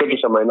 baby, I'll get you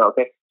some right now.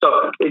 Okay,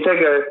 so it's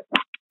like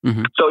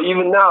so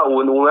even now,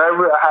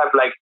 whenever I have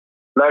like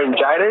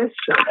laryngitis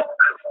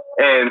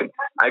and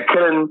I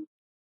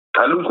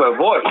lose my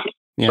voice.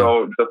 Yeah.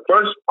 So the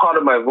first part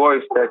of my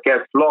voice that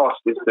gets lost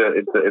is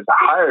the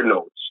higher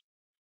notes.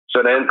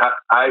 So then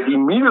I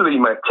immediately,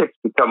 my tics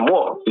become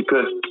more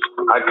because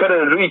I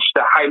couldn't reach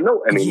the high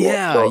note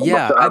anymore.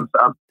 Yeah.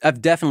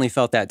 I've definitely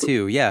felt that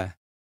too. Yeah.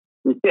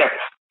 Yeah.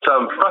 So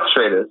I'm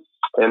frustrated,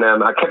 and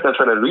I kept on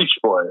trying to reach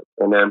for it,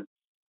 and then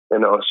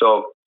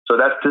so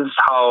that's just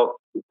how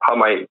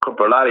my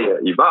corporality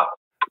evolved.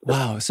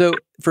 Wow. So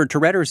for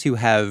Touretters who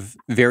have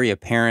very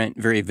apparent,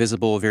 very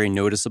visible, very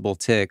noticeable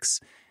tics,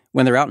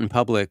 when they're out in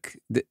public,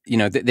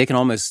 they can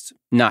almost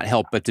not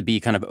help but to be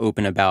kind of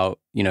open about,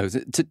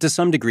 to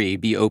some degree,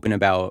 be open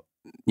about,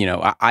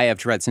 I have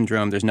Tourette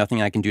syndrome. There's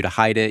nothing I can do to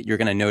hide it. You're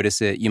going to notice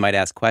it. You might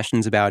ask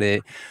questions about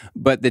it.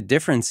 But the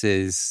difference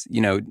is,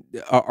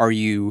 are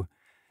you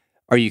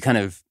kind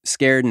of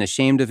scared and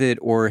ashamed of it,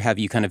 or have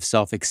you kind of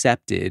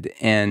self-accepted?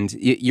 And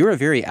you're a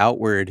very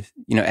outward,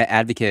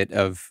 advocate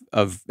of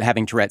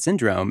having Tourette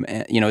syndrome.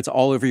 It's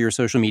all over your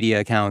social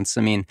media accounts.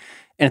 I mean,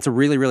 and it's a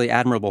really, really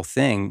admirable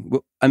thing.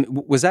 I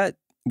mean, was that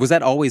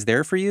always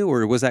there for you,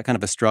 or was that kind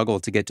of a struggle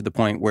to get to the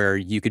point where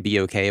you could be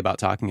okay about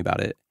talking about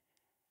it?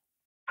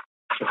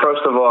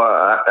 First of all,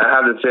 I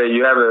have to say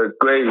you have a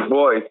great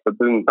voice for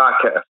doing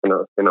podcasts.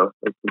 You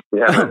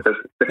have the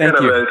kind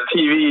of a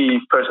TV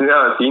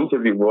personality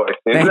interview voice.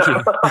 Thank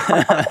you.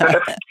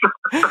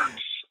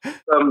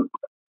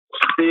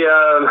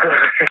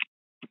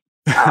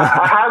 I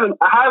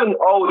haven't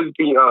always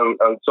been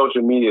on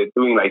social media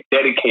doing like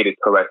dedicated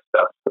Tourette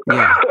stuff.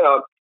 Yeah.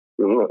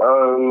 When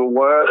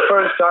I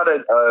first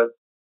started, I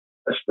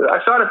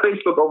started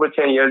Facebook over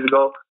 10 years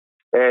ago.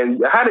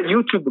 And I had a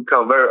YouTube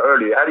account very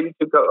early. I had a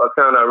YouTube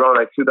account around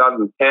like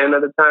 2010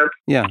 at the time.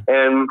 Yeah.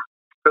 And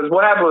because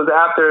what happened was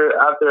after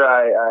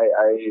I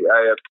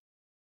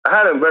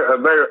had a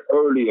very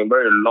early and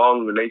very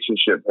long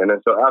relationship, and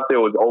so after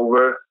it was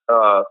over,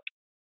 so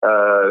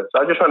I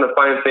was just trying to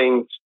find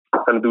things,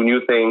 trying to do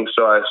new things.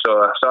 So I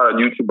started a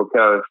YouTube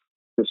account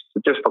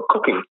just for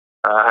cooking.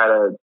 I had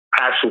a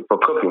passion for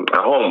cooking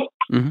at home.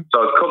 Mm-hmm. So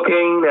I was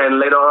cooking, and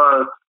later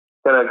on,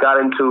 kind of got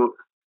into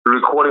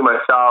recording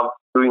myself,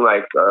 doing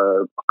like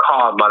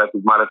car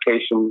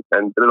modifications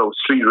and little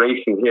street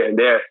racing here and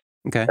there,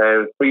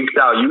 and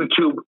freestyle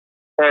YouTube.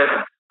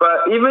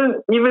 But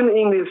even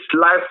in this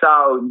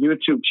lifestyle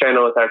YouTube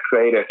channels I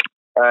created,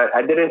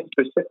 I didn't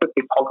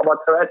specifically talk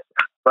about Tourette,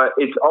 but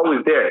it's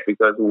always there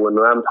because when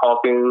I'm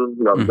talking,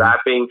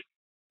 rapping,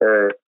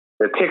 the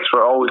tics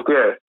were always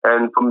there.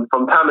 And from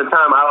time to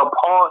time, I'll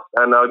pause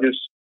and I'll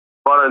just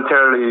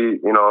voluntarily,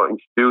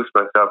 introduce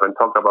myself and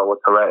talk about what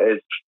Tourette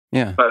is.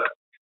 Yeah.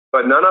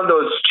 But none of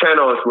those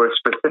channels were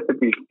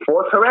specifically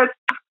for Tourette.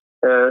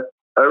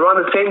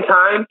 Around the same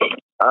time,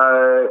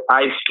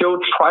 I still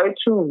try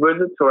to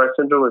visit Tourette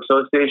Syndrome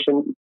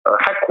Association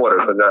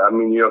headquarters.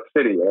 I'm in New York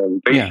City,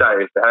 and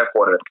Bayside is the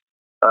headquarters.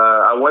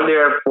 I went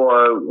there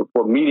for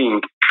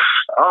meeting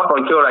up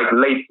until like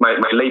my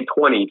late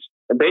 20s.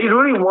 And they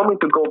really want me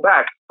to go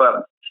back,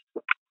 but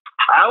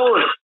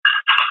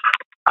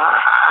I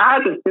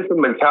had this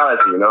different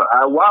mentality. While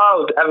I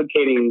was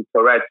advocating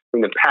Tourette in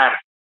the past,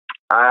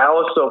 I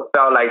also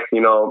felt like,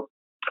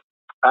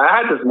 I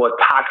had this more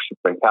toxic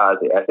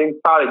mentality. I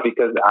think probably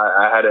because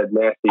I had a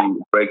nasty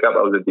breakup.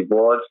 I was a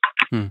divorce.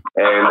 And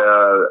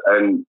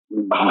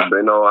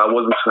I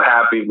wasn't so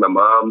happy with my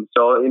mom.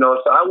 So,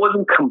 so I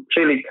wasn't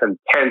completely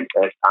content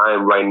as I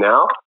am right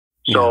now.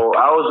 So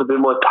I was a bit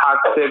more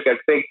toxic. I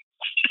think,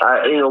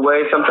 in a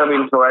way, sometimes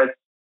in Tourette,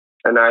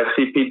 and I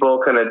see people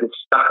kind of just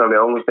stuck on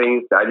their own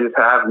things. I just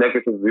have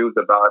negative views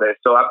about it.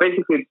 So I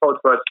basically told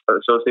Tourette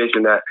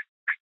Association that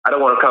I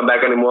don't want to come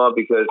back anymore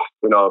because,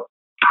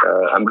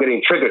 I'm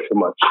getting triggered too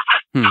much.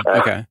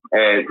 Okay.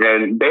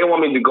 And they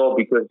want me to go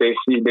because they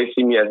see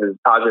me as a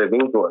positive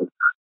influence.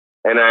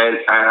 And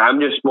I'm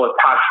just more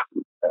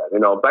toxic,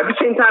 But at the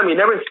same time, it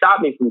never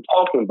stopped me from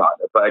talking about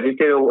it. But I just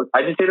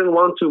didn't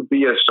want to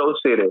be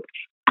associated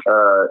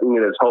in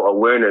this whole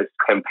awareness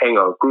campaign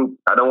or group.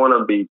 I don't want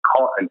to be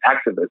called an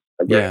activist.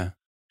 Yeah.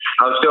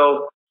 I was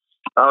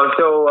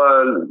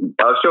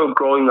still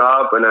growing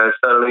up, and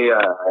suddenly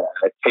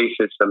I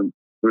tasted some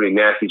really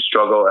nasty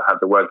struggle. I have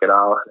to work it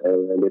out,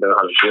 and I didn't know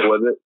how to deal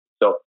with it.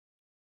 So,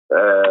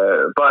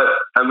 but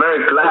I'm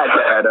very glad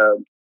that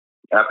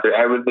after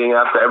everything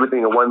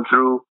I went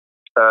through,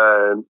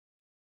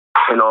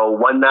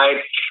 one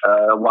night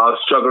while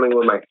struggling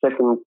with my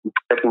second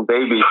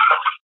baby,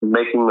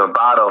 making a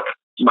bottle,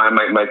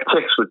 my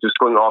tics were just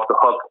going off the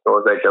hook. It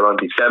was like around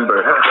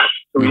December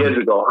 2 years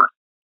ago,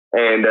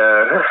 and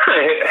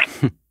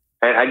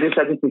and I just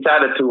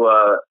decided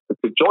to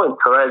join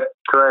Tourette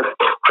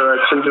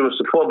Tourette syndrome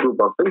support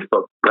group on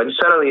Facebook. I just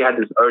suddenly had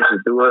this urge to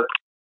do it,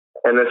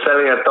 and then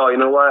suddenly I thought, you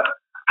know what,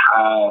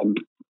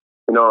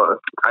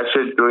 I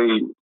should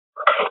really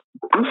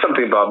do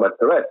something about my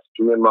Tourette's.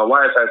 And then my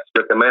wife has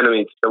recommended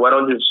me, so why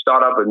don't you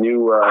start up a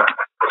new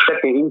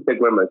second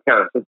Instagram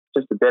account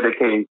just to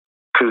dedicate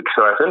to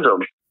Tourette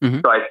syndrome.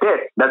 Mm-hmm. So I did.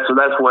 That's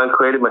when I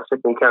created my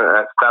second account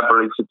as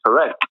Fabulous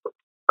Tourette.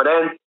 But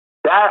then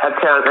that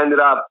account ended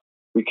up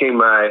became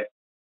my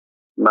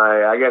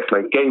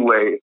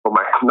gateway for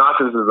my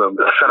narcissism.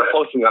 I started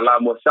posting a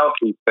lot more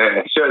selfies than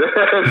I should.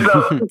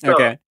 So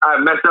okay. I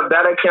messed up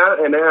that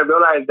account, and then I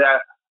realized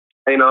that,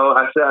 I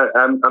said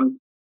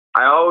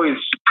I always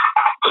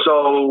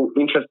so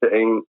interested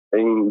in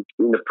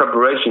the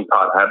preparation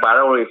part, but I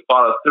don't really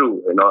follow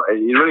through. It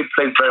really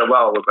plays very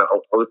well with my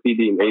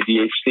OCD and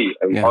ADHD.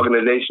 And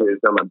organization is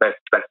my best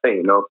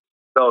thing.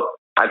 So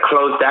I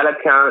closed that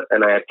account,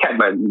 and I kept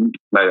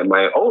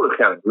my old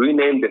account,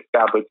 renamed it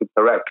Fabulous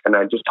Tourette, and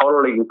I just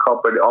totally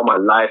incorporated all my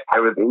life,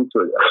 everything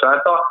into it. So I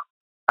thought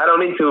I don't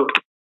need to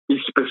be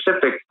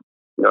specific,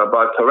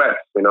 about Tourette.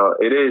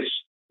 It is.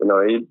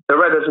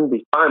 Tourette doesn't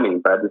define me,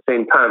 but at the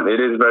same time,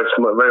 it is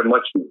very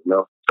much me.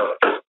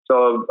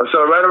 So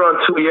right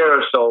around 2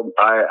 years or so,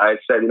 I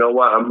said, you know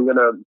what, I'm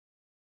gonna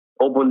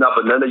open up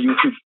another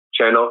YouTube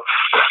channel.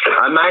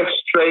 I might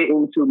stray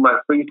into my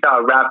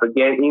freestyle rap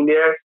again in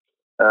there,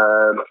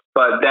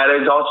 but that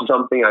is also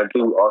something I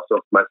do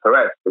also for my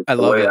Tourette. I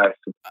love it.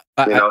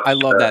 I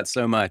love that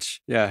so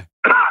much. Yeah.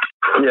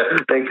 Yeah.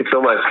 Thank you so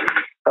much.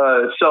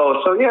 So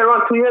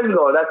around 2 years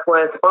ago, that's when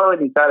I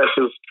finally decided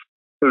to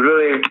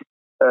really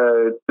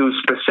do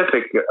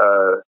specific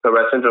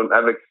Tourette syndrome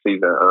advocacy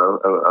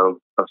on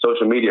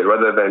social media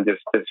rather than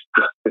just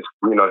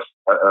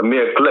a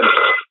mere glimpse,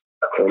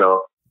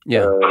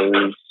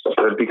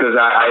 because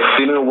I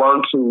didn't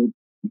want to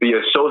be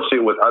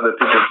associated with other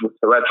people with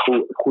Tourette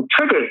who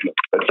triggered me.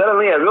 But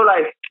suddenly I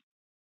realized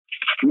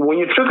when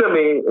you trigger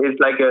me, it's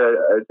like a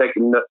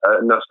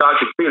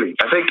nostalgic feeling.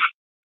 I think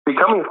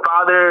becoming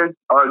fathers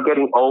or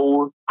getting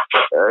old,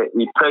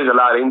 it plays a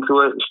lot into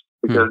it.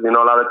 Because, a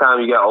lot of time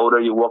you get older,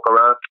 you walk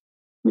around,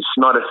 you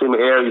smell the same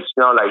air you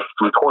smell like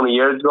from 20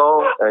 years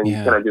ago, and you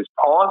kind of just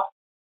pause.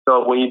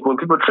 So when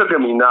people trigger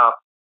me now,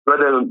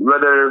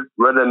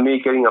 rather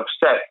me getting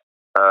upset,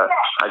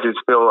 I just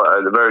feel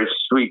a very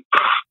sweet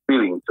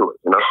feeling to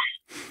it,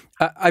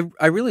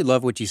 I really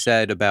love what you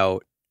said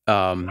about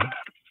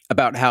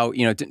how,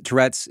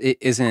 Tourette's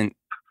isn't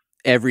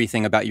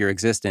everything about your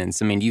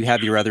existence. I mean, you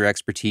have your other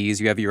expertise,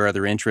 you have your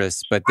other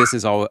interests, but this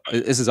is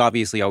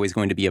obviously always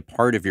going to be a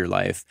part of your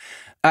life.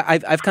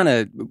 I've kind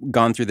of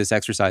gone through this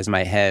exercise in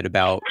my head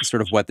about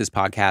sort of what this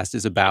podcast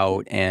is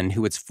about and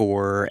who it's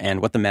for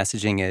and what the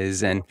messaging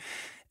is. And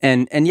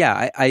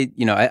yeah, I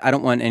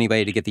don't want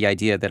anybody to get the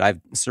idea that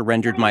I've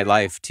surrendered my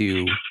life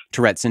to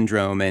Tourette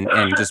syndrome and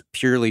just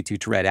purely to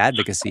Tourette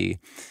advocacy.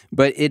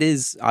 But it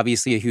is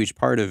obviously a huge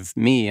part of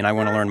me, and I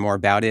want to learn more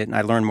about it. And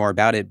I learn more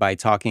about it by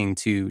talking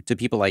to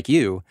people like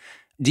you.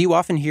 Do you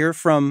often hear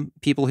from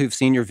people who've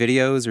seen your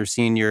videos or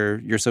seen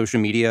your social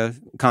media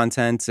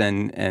content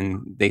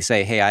and they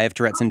say, hey, I have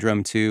Tourette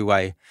syndrome too.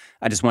 I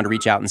just want to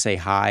reach out and say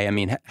hi. I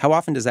mean, how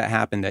often does that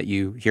happen that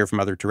you hear from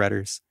other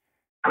Touretters?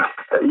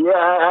 Yeah,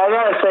 I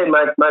gotta say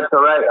my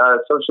Tourette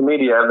social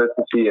media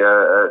advocacy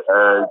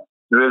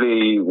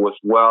really was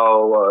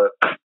well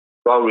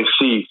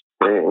received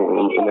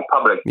in the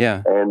public.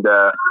 Yeah, and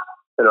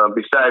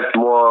besides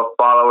more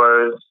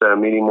followers,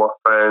 meeting more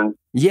friends.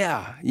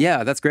 Yeah,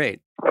 that's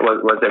great.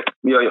 Was it?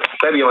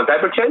 Baby, you want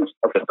diaper change?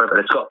 Okay, perfect.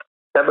 Let's go.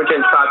 Diaper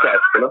change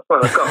podcast. Let's go.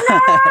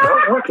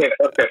 No? Okay.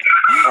 Okay.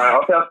 I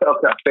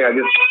think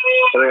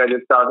I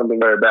just saw something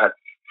very bad.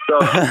 So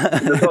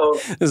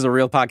this is a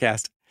real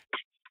podcast.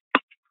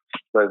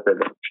 One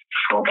second.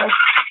 Okay.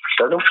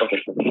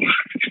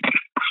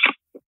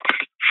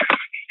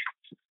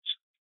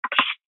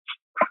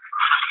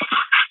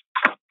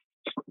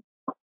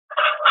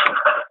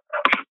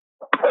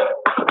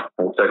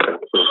 One second.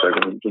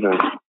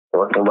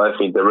 Somebody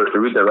seemed to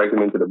redirect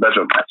me into the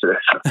bedroom actually.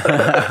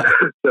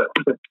 So,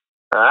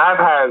 I've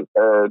had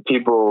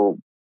people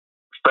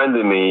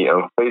friending me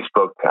on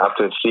Facebook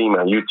after seeing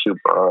my YouTube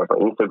or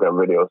Instagram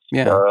videos.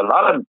 Yeah. A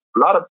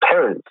lot of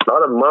parents, a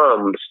lot of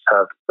moms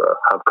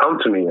have come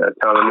to me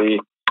telling me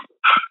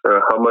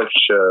how much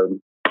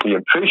they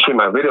appreciate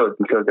my videos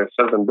because their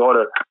son and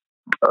daughter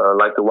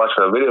like to watch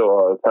my video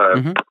all the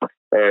time. Mm-hmm.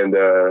 And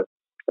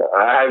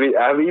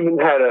I've even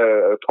had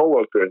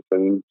coworkers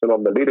and some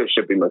of the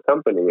leadership in my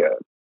company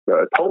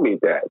told me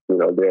that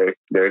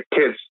their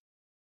kids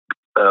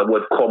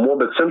with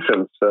comorbid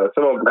symptoms,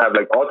 some of them have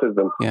like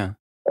autism. Yeah.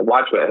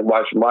 Watch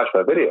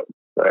my video,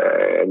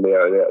 and they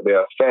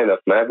are a fan of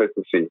my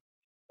advocacy.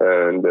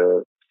 And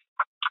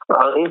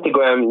on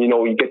Instagram,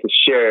 you get to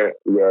share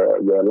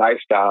your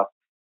lifestyle.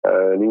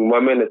 In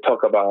 1 minute,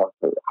 talk about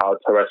how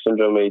Tourette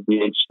syndrome,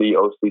 ADHD,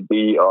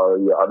 OCD, or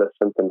your other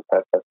symptoms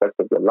have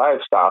affected your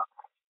lifestyle.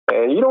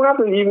 And you don't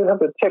even have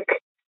to tick.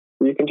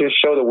 You can just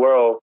show the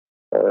world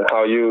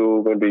how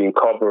you going to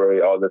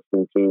incorporate all this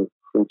into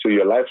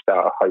your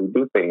lifestyle, how you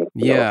do things.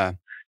 Yeah.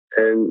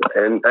 and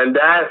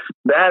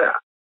that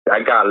I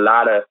got a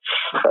lot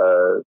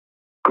of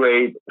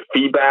great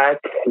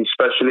feedback,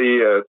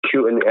 especially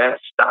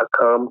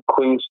QNS.com,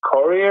 Queen's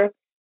Courier.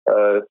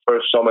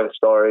 First saw my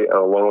story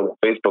on one of the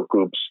Facebook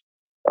groups.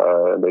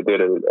 They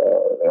did an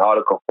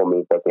article for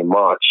me back in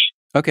March.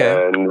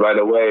 Okay. And right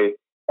away,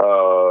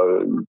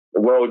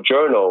 World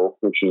Journal,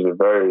 which is a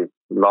very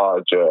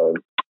large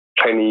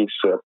Chinese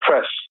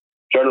press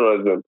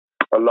journalism,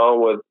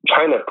 along with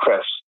China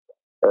Press.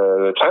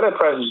 The China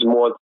Press is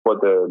more for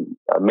the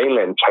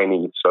mainland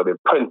Chinese, so they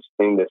print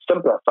in the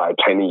simplified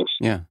Chinese.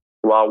 Yeah.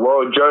 While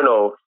World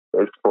Journal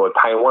is for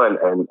Taiwan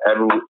and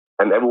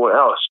everyone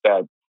else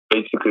that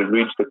basically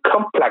reads the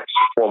complex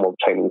form of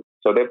Chinese.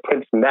 So they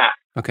print that.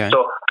 Okay.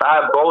 So I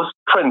have both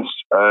prints.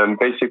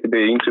 Basically,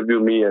 they interview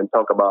me and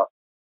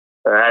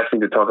ask me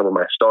to talk about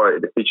my story.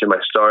 They feature my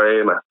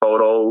story, my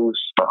photos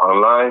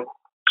online.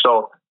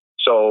 So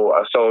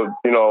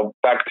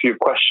back to your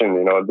question.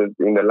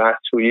 In the last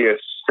 2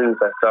 years since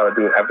I started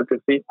doing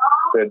advocacy,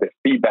 the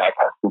feedback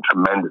has been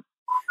tremendous.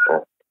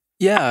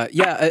 Yeah.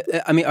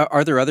 I mean,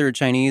 are there other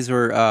Chinese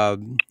or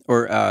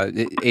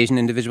Asian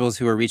individuals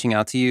who are reaching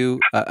out to you?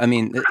 I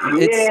mean,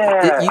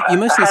 you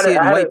mostly see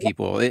it in white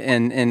people,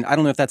 and I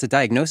don't know if that's a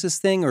diagnosis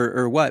thing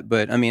or what.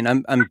 But I mean,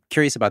 I'm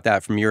curious about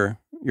that from your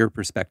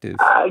perspective.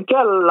 I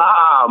get a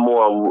lot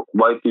more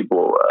white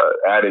people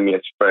adding me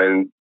as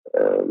friends,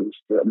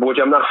 which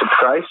I'm not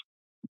surprised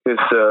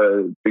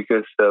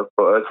because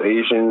for us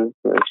Asians,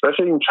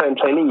 especially in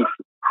Chinese,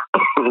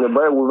 we're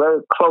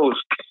very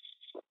close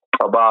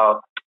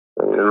about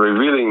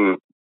revealing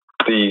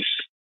these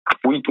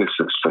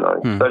weaknesses,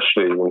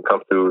 especially when it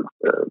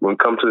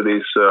comes to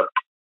these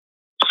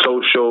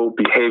social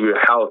behavior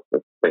health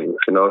things,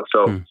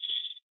 So,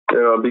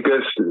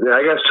 because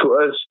I guess to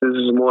us this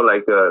is more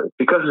like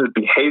because of the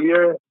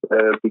behavior,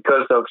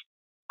 because of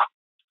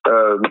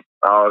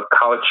our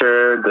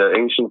culture, the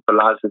ancient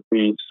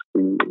philosophies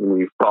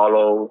we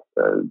follow.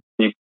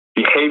 The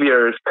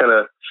behavior is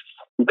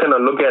you kind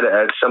of look at it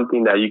as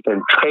something that you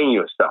can train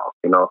yourself.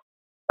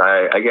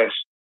 I guess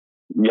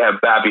you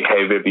have bad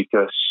behavior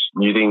because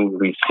you didn't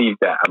receive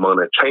that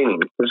amount of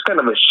training. There's kind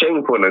of a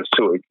shamefulness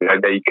to it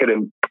that you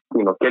couldn't,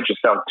 get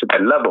yourself to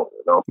that level.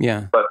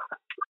 Yeah. But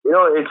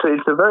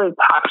it's a very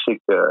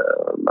toxic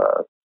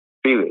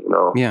feeling.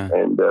 Yeah.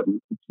 And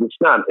it's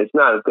not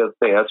a good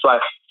thing. That's why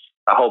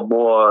I hope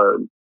more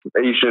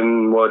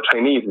Asian, more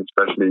Chinese,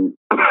 especially,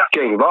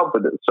 get involved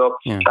with it. So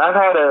I've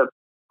had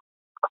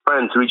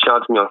friends reach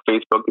out to me on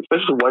Facebook,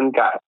 especially one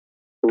guy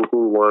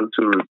who wanted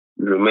to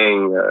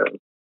remain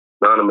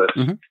anonymous.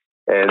 Mm-hmm.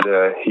 And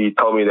he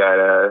told me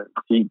that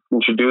he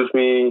introduced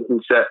me. He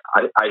said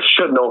I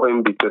should know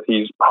him because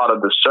he's part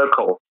of the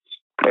circle.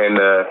 And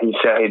he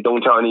said, hey,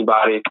 don't tell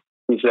anybody.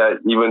 He said,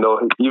 he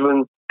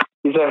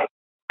said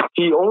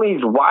he only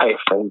his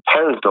wife and his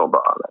parents know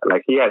about it.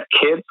 Like he has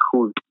kids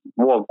who's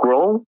more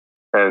grown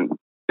and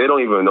they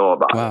don't even know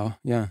about it. Wow,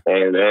 yeah.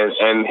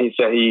 And he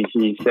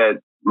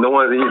said no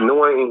one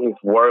in his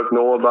work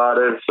know about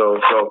it. So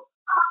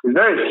he's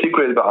very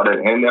secret about it.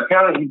 And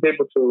apparently he's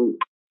able to.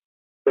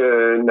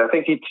 I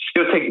think he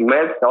still takes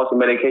meds, also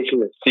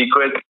medication is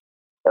secret,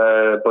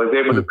 but he's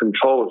able to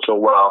control it so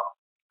well.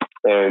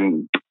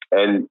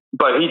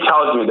 But he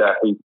tells me that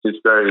he's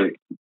just very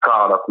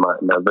proud of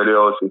my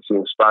videos. He's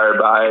inspired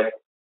by it.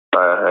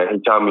 And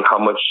he tells me how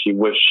much he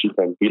wish he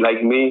can be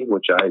like me,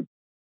 which I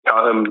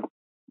tell him,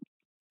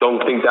 don't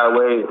think that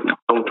way.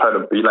 Don't try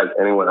to be like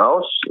anyone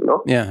else,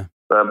 Yeah.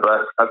 But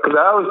because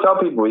I always tell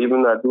people,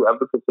 even though I do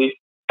advocacy,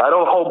 I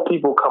don't hope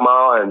people come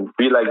out and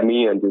be like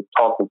me and just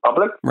talk in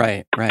public.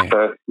 Right.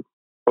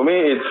 For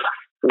me, it's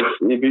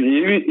if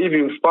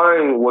you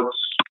find what's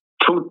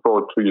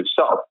truthful to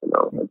yourself,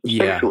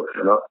 stick to it.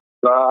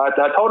 So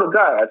I told the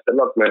guy, I said,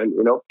 look, man,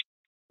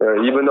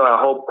 even though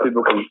I hope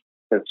people can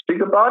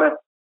speak about it,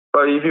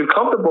 but if you're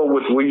comfortable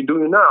with what you're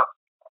doing now,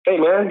 hey,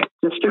 man,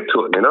 just stick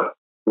to it,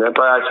 But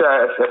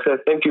I said,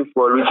 thank you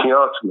for reaching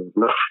out to me,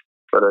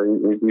 But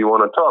if you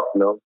want to talk,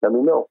 let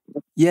me know.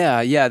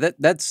 Yeah.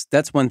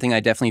 That's one thing I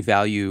definitely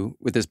value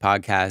with this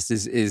podcast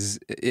is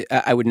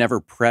I would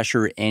never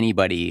pressure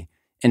anybody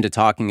into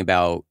talking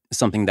about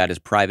something that is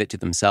private to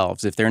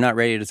themselves. If they're not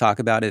ready to talk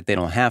about it, they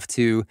don't have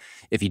to.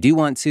 If you do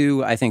want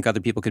to, I think other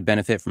people could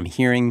benefit from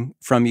hearing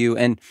from you.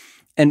 And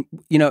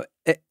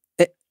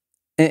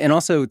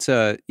also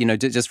to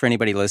just for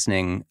anybody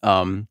listening,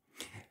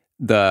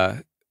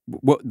 the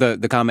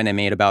comment I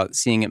made about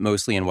seeing it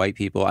mostly in white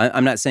people,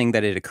 I'm not saying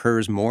that it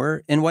occurs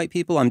more in white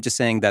people. I'm just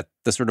saying that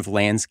the sort of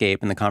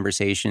landscape and the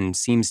conversation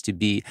seems to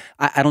be,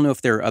 I don't know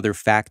if there are other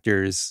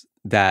factors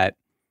that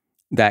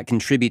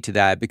contribute to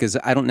that, because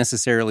I don't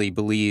necessarily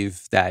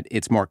believe that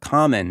it's more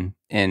common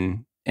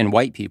in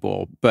white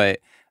people, but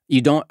you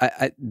don't,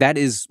 that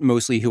is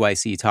mostly who I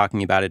see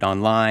talking about it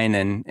online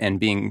and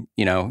being,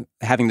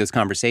 having those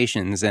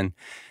conversations. And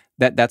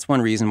that's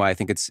one reason why I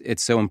think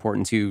it's so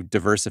important to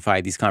diversify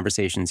these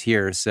conversations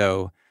here.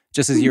 So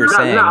just as you were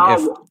saying,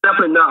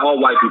 definitely not all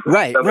white people.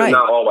 Right.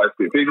 Not all white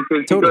people.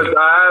 Because totally.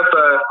 I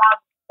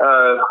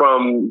have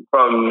from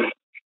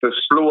the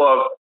slew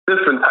of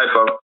different type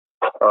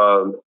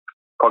of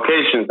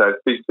Caucasians I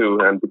speak to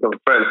and become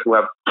friends who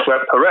have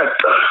Tourette.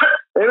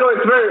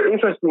 It's very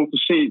interesting to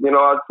see, when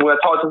I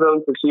talk to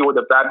them to see what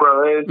the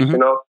background is,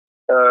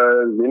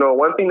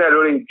 one thing that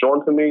really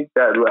drawn to me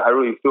that I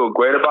really feel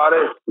great about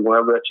it,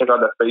 whenever I check out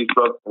the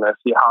Facebook and I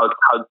see how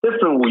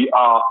different we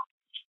are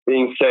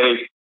in,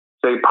 say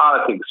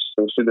politics,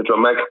 and see the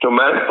dramatic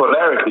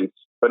polarities.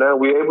 But then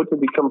we're able to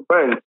become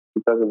friends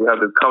because we have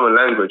the common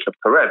language of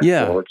Tourette,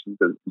 which is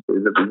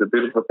a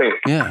beautiful thing.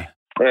 Yeah.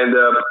 And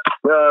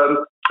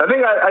I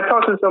think I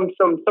talked to some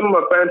of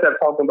my friends that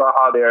talked about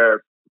how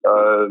their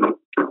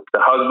the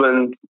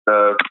husband,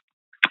 a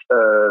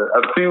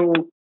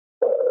few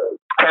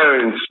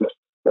parents,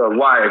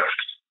 wives,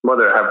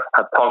 mother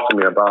have talked to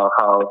me about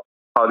how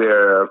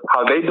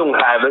they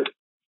don't have it,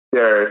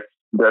 their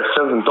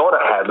sons and daughter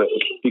have it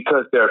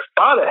because their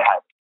father had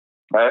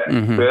it, right?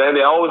 Mm-hmm. But then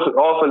they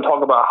often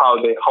talk about how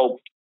they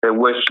hope, they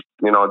wish,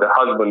 the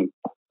husband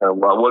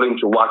were willing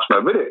to watch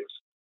my videos,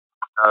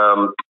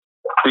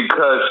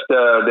 because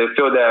they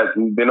feel that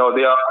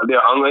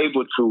they're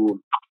unable to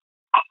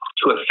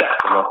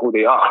accept who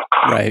they are.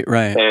 Right.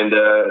 And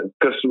then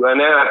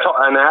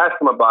I asked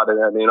them about it,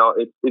 and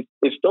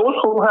it's those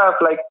who have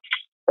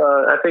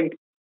I think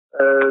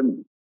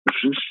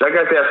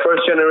they're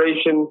first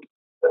generation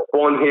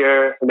born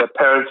here, and their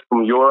parents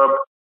from Europe.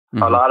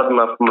 Mm-hmm. A lot of them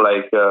are from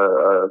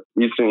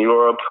Eastern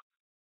Europe.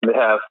 They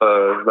have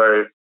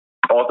very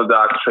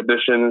orthodox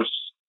traditions,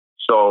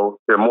 so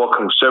they're more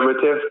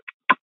conservative.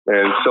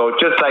 And so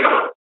just like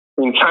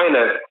in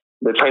China,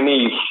 the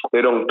Chinese,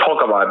 they don't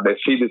talk about it. They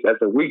see this as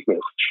a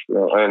weakness.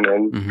 And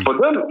mm-hmm. for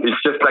them,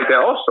 it's just like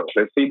that also.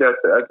 They see that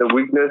as a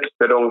weakness.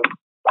 They don't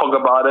talk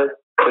about it.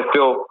 They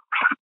feel,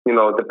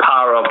 the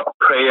power of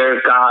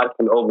prayer, God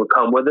can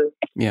overcome with it.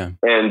 Yeah.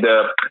 And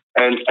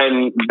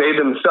they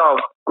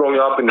themselves, growing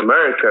up in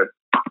America,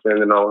 to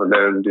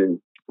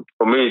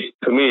me,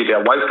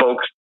 they're white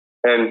folks,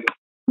 and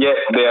yet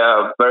they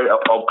are very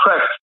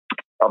oppressed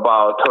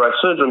about Tourette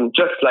syndrome,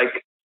 just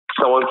like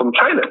someone from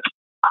China,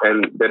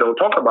 and they don't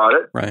talk about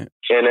it. Right.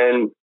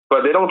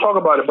 But they don't talk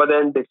about it. But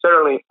then they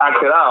certainly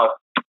act it out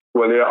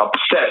when they're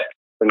upset.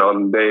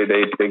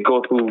 They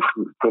go through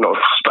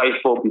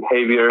spiteful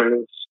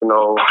behaviors.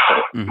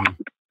 Mm-hmm.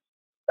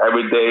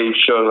 Every day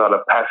showing a lot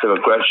of passive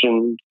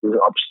aggression,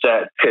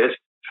 upset, pissed,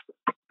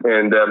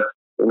 and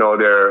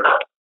their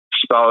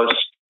spouse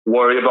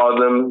worry about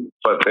them,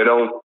 but they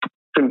don't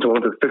seem to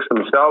want to fix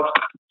themselves.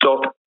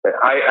 So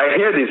I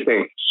hear these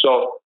things.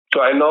 So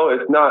I know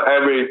it's not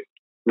every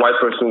white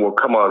person will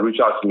come out and reach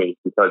out to me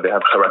because they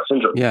have Tourette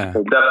syndrome. Yeah.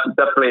 So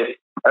definitely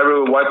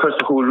every white person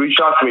who will reach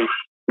out to me,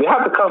 they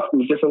have to come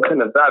from a different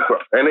kind of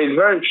background. And it's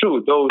very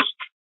true. Those,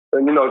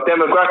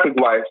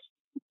 demographic-wise,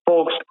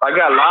 folks, I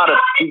got a lot of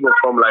people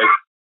from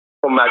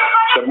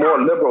the more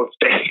liberal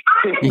states.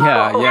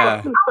 Yeah.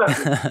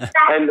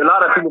 And a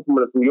lot of people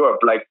from Europe,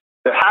 like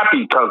the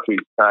happy countries.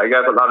 I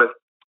got a lot of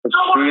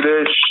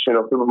Swedish,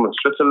 people from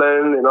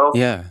Switzerland,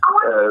 Yeah.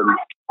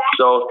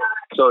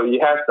 So you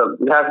have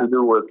to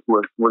do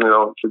with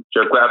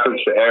geographic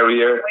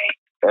area,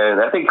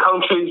 and I think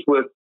countries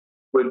with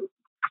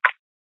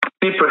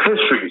deeper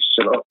histories,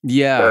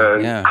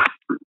 Yeah.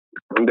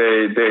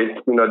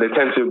 They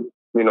tend to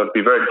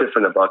be very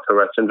different about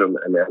Tourette syndrome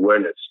and their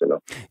awareness.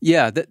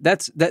 Yeah,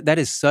 that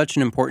is such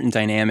an important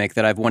dynamic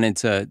that I've wanted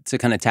to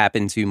kind of tap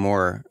into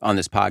more on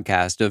this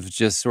podcast, of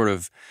just sort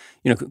of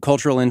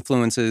cultural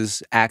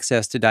influences,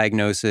 access to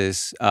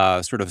diagnosis,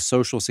 sort of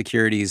social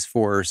securities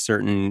for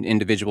certain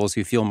individuals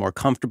who feel more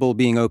comfortable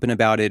being open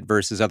about it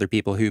versus other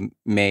people who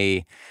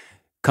may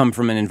come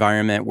from an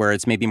environment where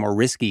it's maybe more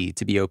risky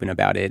to be open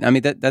about it. I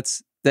mean,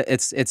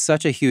 it's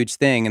such a huge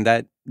thing, and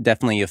that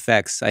definitely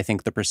affects, I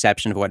think, the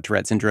perception of what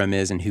Tourette syndrome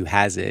is and who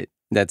has it.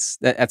 That's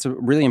a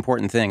really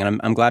important thing, and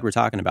I'm glad we're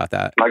talking about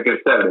that. Like I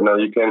said,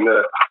 you can.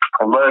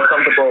 I'm very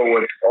comfortable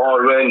with all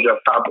range of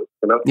topics.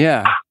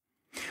 Yeah.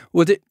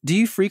 Well, do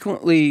you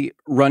frequently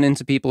run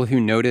into people who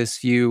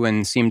notice you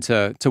and seem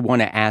to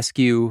want to ask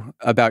you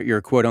about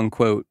your quote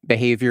unquote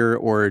behavior,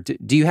 or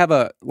do you have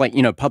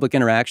public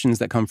interactions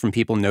that come from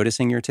people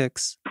noticing your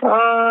tics?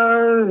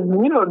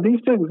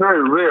 These things are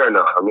very rare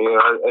now. I mean,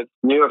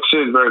 New York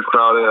City is very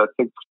crowded.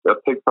 I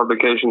take public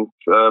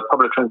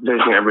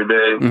transportation every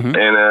day, mm-hmm.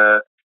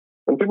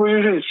 And people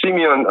usually see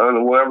me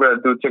on whenever I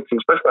do tics,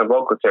 especially my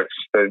vocal tics.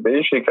 They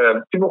usually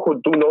people who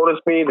do notice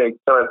me, they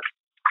kind of,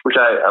 which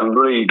I'm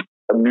really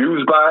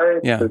amused by.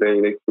 Yeah. So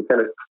they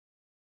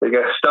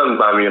get stunned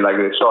by me like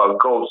they saw a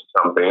ghost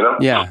or something,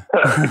 Yeah.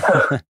 but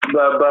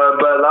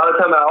a lot of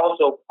times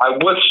I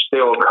wish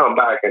they will come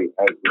back and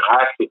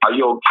ask me, "Are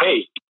you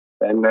okay?"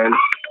 And then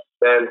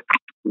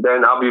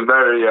I'll be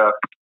very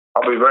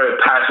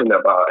passionate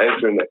about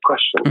answering that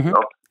question.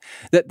 Mm-hmm.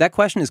 That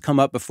question has come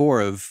up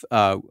before of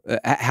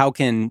how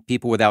can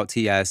people without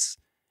TS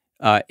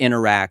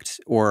interact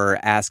or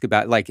ask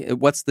about,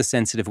 what's the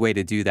sensitive way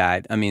to do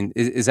that? I mean,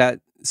 is that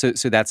so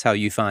that's how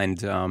you find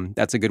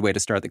that's a good way to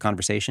start the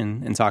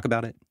conversation and talk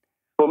about it?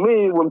 For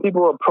me, when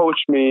people approach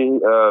me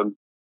with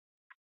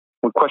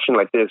a question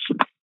like this,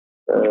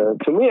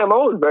 to me, I'm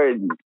always very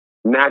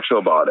natural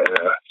about it.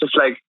 Just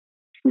like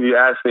you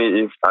ask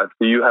me if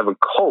do you have a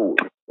cold,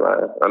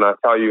 right? And I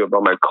tell you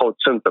about my cold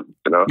symptoms,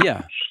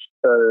 Yeah.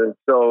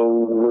 So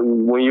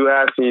when you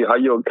ask me, are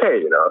you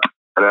okay,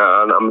 and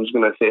I'm just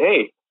gonna say,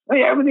 hey,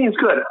 everything's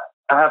good.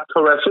 I have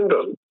Tourette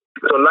syndrome.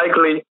 So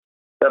likely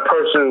that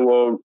person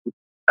will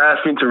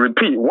ask me to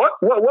repeat what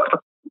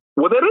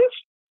it is.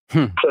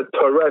 The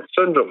Tourette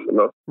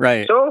syndrome,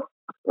 Right. So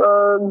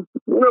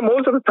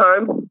most of the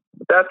time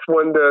that's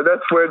where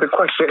the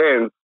question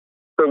ends.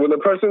 So when the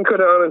person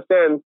couldn't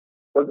understand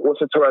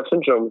what's a Tourette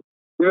syndrome,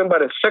 even by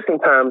the second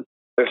time,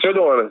 they still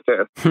don't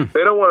understand.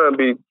 They don't want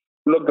to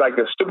look like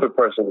a stupid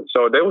person,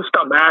 so they will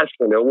stop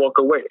asking. They'll walk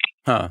away.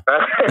 Huh.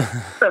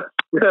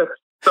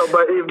 So,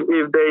 but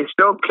if they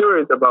still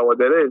curious about what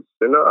that is,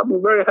 I'll be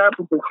very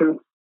happy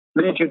to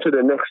lead you to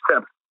the next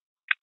step.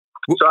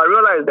 So I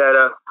realized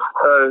that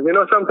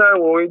sometimes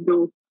when we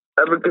do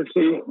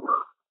advocacy,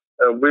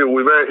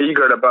 we're very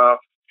eager about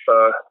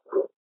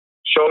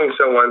showing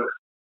someone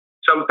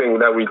something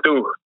that we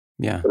do.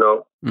 Yeah.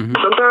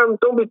 Sometimes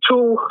don't be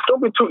too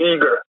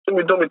eager.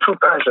 Don't be too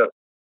passionate.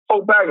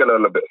 Hold back a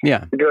little bit.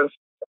 Yeah. Because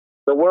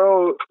the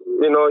world,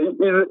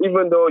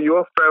 even though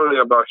you're friendly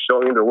about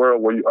showing the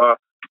world what you are,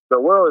 the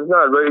world is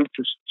not ready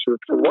to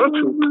want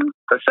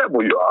to accept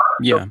what you are.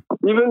 Yeah. So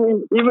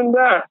even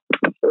that,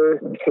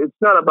 it's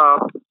not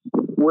about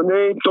when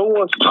they don't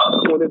want to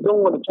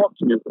talk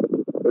to you.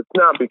 It's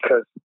not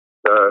because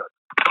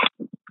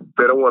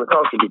they don't want to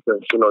talk to you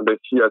because they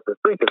see you as a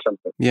freak or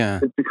something. Yeah.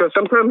 It's because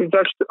sometimes it's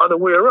actually the other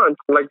way around.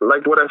 Like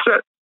what I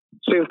said,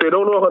 since they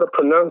don't know how to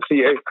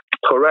pronunciate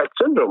Tourette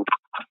syndrome,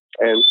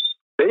 and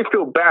they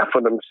feel bad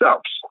for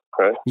themselves.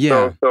 Right?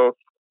 Yeah. So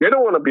they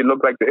don't want to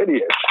look like the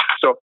idiot.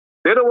 So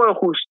they don't want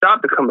to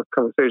stop the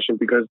conversation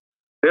because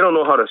they don't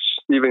know how to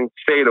even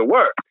say the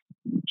word.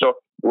 So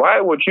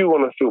why would you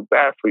want to feel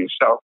bad for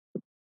yourself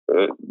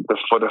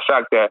for the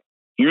fact that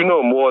you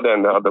know more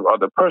than the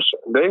other person?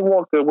 They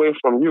walked away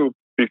from you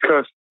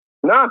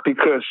not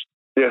because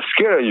they're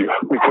scared of you,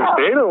 because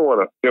they don't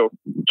want to feel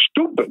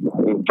stupid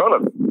in front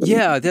of them.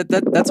 Yeah,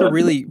 that's a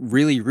really,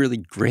 really, really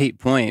great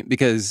point,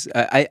 because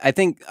I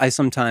think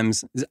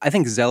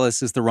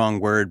zealous is the wrong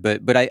word,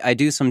 but I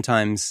do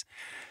sometimes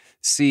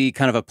see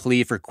kind of a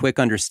plea for quick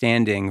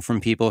understanding from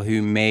people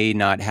who may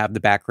not have the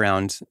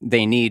background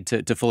they need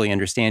to fully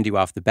understand you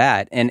off the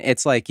bat. And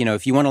it's like,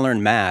 if you want to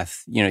learn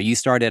math, you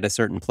start at a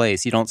certain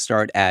place. You don't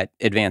start at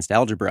advanced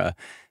algebra.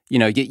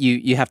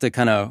 You have to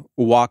kind of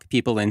walk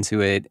people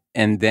into it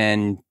and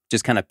then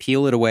just kind of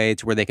peel it away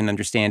to where they can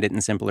understand it in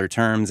simpler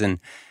terms. And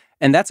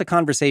that's a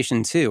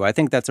conversation too. I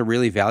think that's a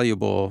really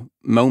valuable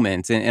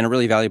moment and a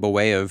really valuable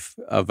way of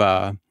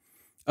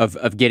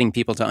getting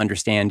people to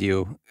understand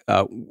you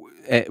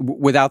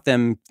without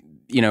them,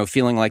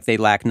 feeling like they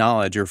lack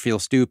knowledge or feel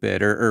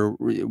stupid or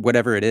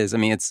whatever it is. I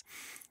mean,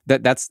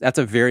 that's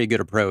a very good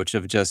approach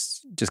of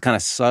just kind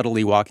of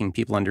subtly walking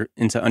people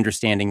into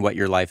understanding what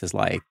your life is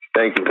like.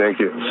 Thank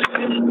you.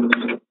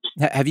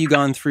 Have you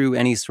gone through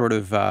any sort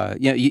of,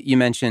 you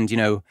mentioned,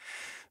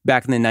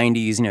 back in the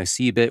 90s,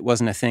 CBIT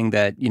wasn't a thing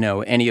that,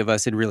 any of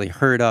us had really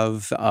heard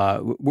of.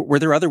 Were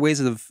there other ways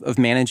of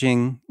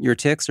managing your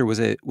tics, or was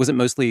it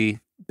mostly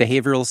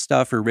behavioral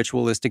stuff or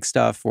ritualistic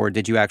stuff, or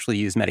did you actually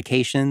use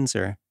medications?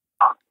 Or?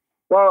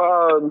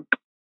 Well,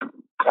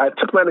 I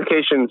took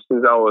medication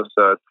since I was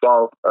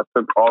 12. I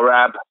took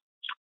ORAP.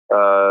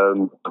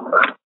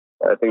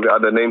 I think the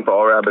other name for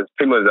ORAP is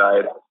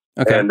Pimozide.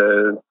 Okay. And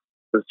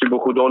the people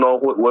who don't know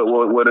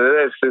what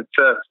it is, it's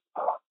an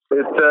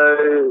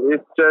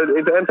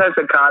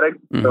antipsychotic.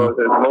 Mm-hmm. So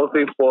it's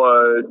mostly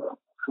for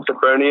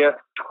schizophrenia.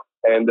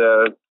 And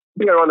I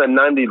think around the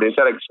 90s, they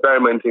started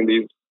experimenting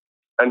these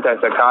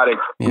antipsychotic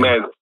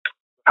meds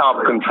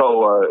help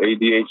control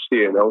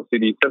ADHD and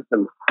OCD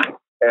symptoms.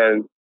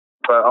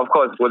 But of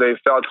course, what they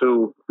failed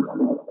to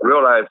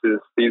realize is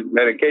these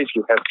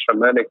medications have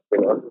traumatic,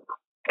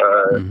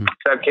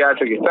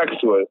 psychiatric effects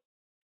to it.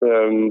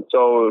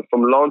 So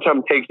from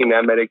long-term taking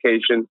that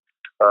medication,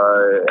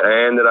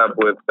 I ended up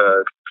with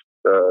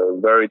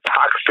very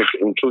toxic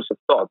intrusive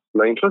thoughts.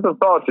 Now, intrusive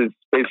thoughts is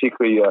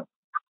basically a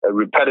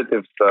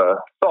repetitive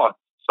thought.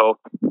 So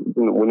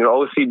when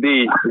you're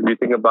OCD, you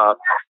think about,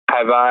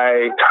 have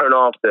I turned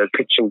off the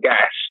kitchen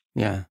gas?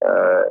 Yeah.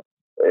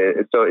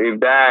 So if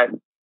that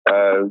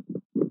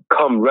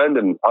come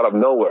random out of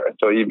nowhere,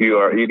 so if you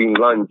are eating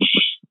lunch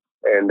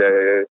and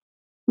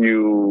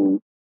you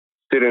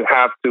didn't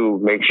have to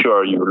make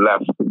sure you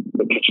left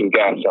the kitchen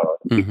gas on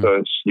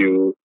because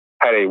you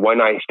had a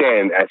one-night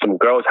stand at some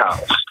girl's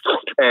house.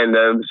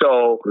 And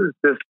so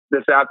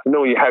this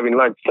afternoon you're having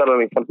lunch,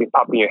 suddenly something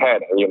pops in your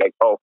head and you're like,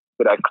 oh,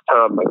 did I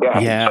turn off my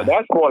gas? Yeah. So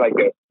that's more like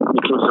a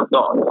intrusive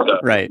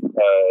thought. Right.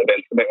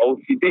 Than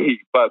OCD.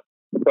 But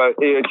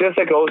just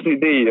like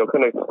OCD, you're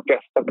going to get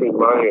stuck in your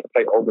mind and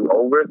play over and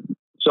over.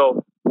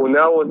 So when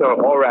I was on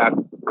ORAP,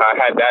 I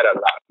had that a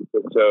lot.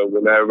 So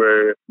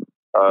whenever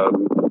I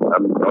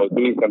was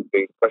doing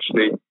something,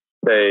 especially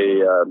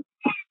say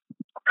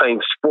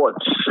playing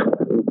sports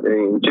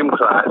in gym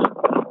class,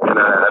 and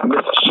I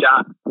missed a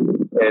shot,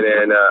 And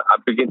then I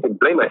begin to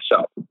blame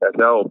myself. That,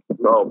 no,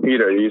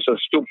 Peter, you're so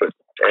stupid.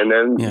 And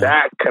then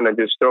that kind of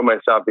just throw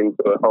myself into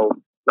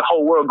the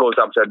whole world goes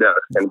upside down.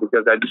 And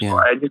because I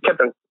just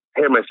kept on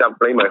hearing myself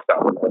blame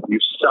myself. You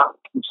suck.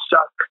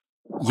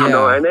 Yeah. You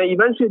know, and then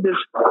eventually this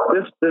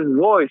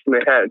voice in my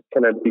head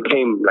kind of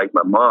became like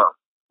my mom.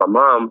 My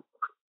mom,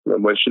 you know,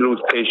 when she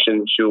lose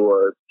patience, she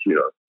was, you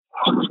know,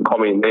 she just call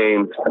me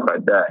names, stuff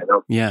like that, you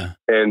know? Yeah.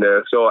 And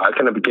so I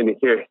kind of begin to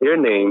hear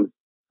names.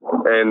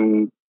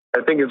 And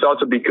I think it's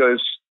also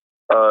because,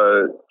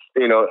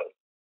 you know,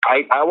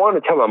 I want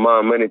to tell my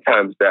mom many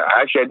times that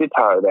I did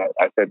tell her that.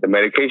 I said the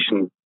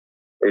medication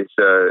is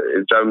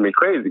driving me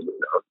crazy, you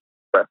know.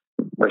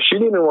 But she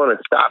didn't want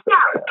to stop it.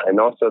 And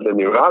also the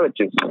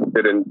neurologist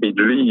didn't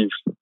believe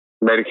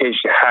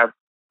medication have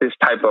this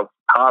type of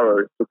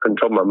power to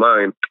control my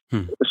mind.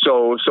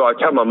 So I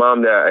tell my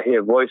mom that I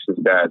hear voices,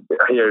 that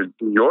I hear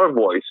your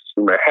voice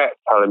in my head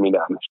telling me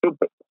that I'm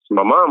stupid. So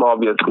my mom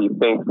obviously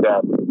thinks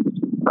that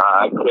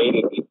I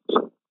created this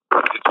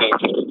thing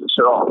to do this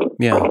wrong.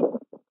 Yeah.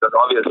 Because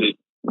obviously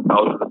I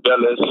was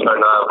rebellious and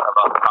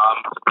about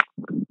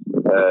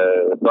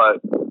problems.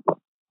 But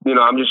you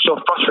know, I'm just so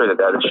frustrated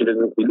that she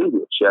doesn't believe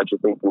it. She actually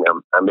thinks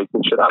I'm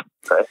making shit up,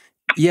 right?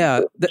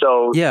 Yeah.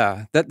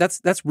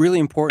 That's really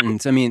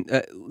important. I mean,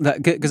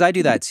 because I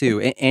do that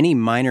too. Any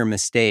minor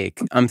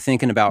mistake, I'm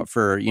thinking about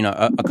for, you know,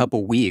 a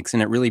couple weeks,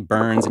 and it really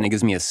burns, and it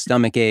gives me a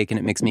stomach ache, and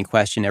it makes me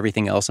question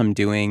everything else I'm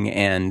doing.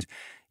 And,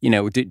 you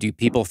know, do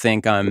people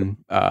think I'm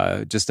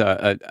just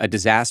a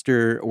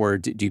disaster, or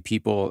do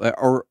people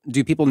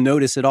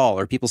notice at all?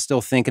 Are people still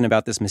thinking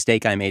about this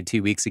mistake I made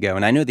 2 weeks ago?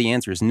 And I know the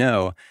answer is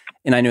no,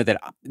 and I know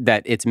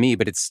that it's me,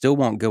 but it still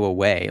won't go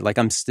away. Like,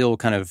 I'm still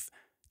kind of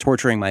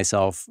torturing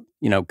myself,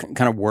 you know,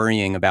 kind of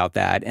worrying about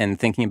that and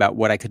thinking about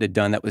what I could have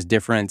done that was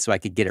different so I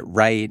could get it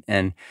right.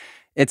 And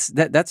that's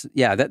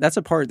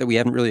a part that we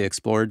haven't really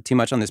explored too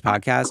much on this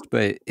podcast,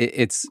 but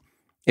it's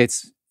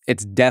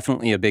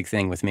definitely a big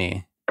thing with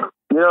me.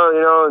 You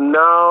know,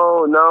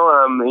 now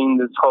I'm in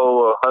this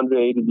whole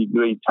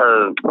 180-degree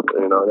turn.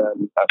 You know,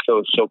 that I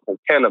feel so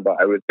content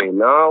about everything.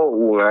 Now,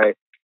 when I,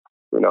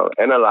 you know,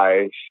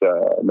 analyze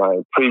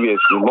my previous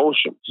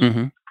emotions,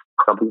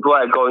 before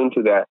I go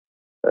into that,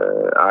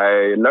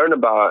 I learned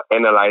about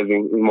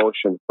analyzing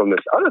emotions from this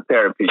other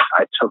therapy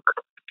I took.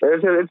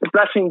 It's a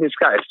blessing in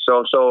disguise.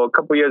 So a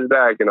couple years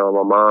back, you know,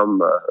 my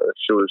mom,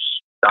 she was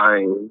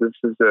dying. This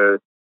is a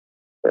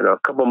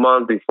couple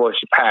months before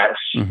she passed.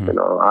 You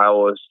know, I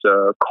was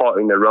caught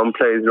in the wrong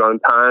place, wrong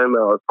time.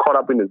 I was caught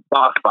up in this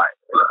boss fight.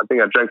 I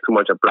think I drank too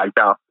much. I blacked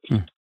out.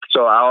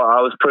 So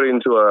I was put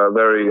into a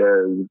very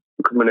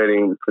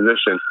incriminating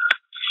position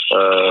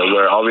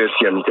where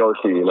obviously I'm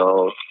guilty. You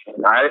know,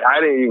 I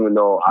didn't even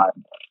know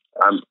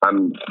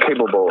I'm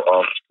capable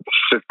of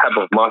this type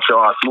of martial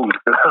arts move.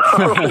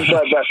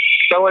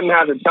 Someone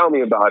had to tell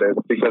me about it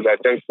because I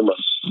drank too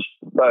much.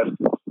 But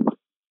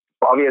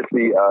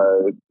obviously,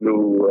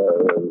 through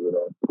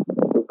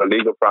the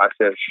legal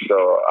process, so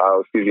I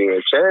was giving it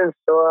a chance.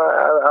 So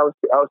I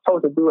was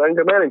told to do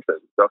anger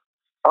management. So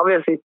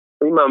obviously,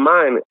 in my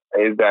mind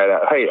is that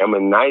hey, I'm a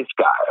nice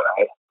guy,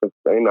 right?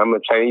 I'm a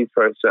Chinese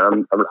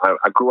person.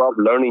 I grew up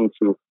learning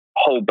to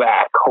hold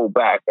back.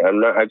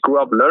 I grew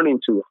up learning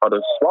to how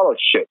to swallow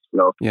shit. You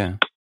know. Yeah.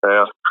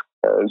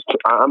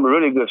 I'm a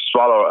really good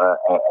swallower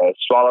at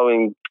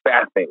swallowing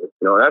bad things.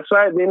 You know, that's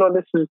why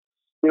this is.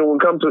 You know, when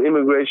it comes to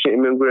immigrants,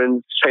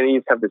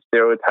 Chinese have the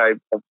stereotype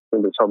of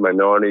this whole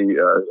minority,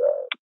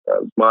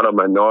 model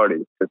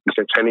minority.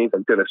 Because Chinese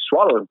are good at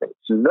swallowing things.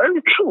 It's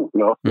very true. You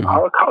know,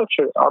 our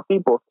culture, our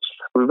people,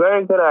 we're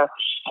very good at,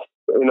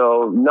 you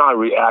know, not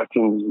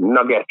reacting,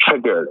 not get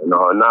triggered, you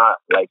know, not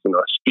like, you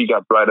know, speak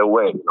up right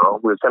away. You know,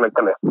 we're kind of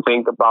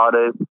think about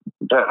it,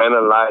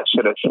 analyze,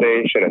 should I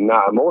say, should I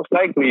not? Most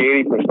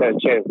likely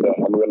 80% chance that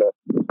I'm gonna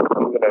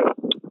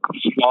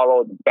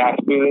swallow the bad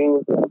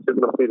feelings. I'm just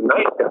gonna be the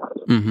nice guy.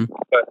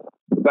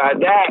 But by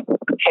that,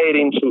 paid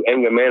into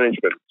anger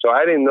management. So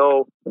I didn't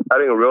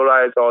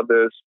realize all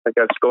this. I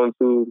guess going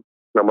through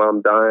my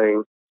mom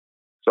dying.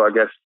 So I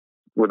guess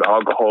with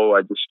alcohol,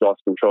 I just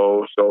lost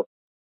control. So,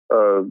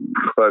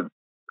 but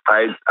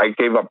I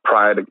gave up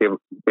pride. I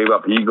gave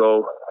up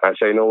ego. I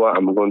said, you know what?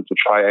 I'm going to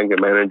try anger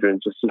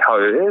management to see how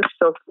it is.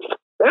 So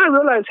then I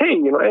realized, hey,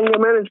 you know, anger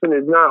management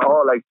is not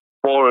all like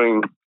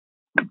boring,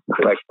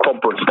 like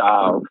corporate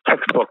style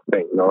textbook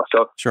thing, you know.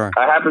 So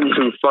I happened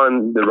to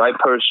find the right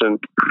person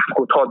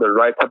who taught the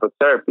right type of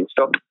therapy.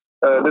 So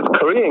this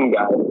Korean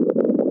guy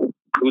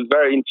who's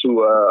very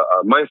into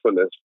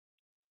mindfulness,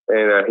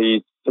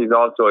 and he's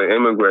also an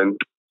immigrant,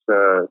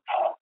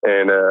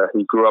 and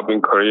he grew up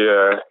in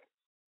Korea.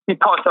 He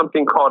taught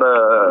something called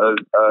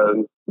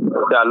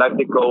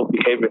dialectical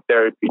behavior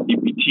therapy,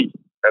 DBT.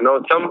 I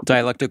know some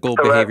dialectical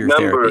behavior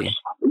therapy.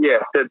 Yeah,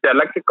 the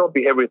dialectical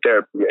behavior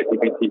therapy,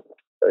 DBT.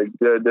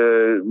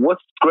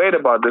 What's great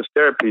about this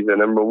therapy is that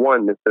number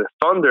one, is the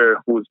founder,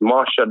 who's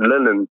Marsha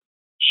Linehan.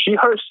 She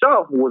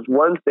herself was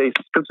once a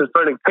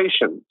schizophrenic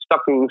patient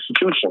stuck in an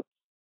institution.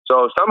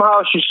 So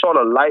somehow she saw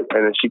the light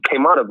and then she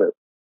came out of it.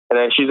 And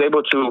then she's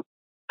able to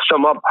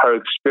sum up her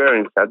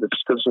experience as a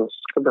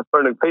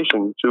schizophrenic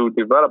patient to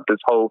develop this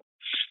whole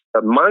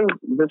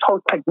this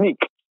whole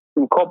technique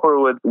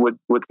incorporated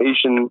with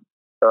Asian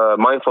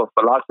mindful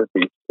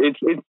philosophy. It's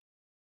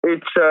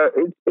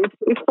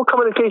for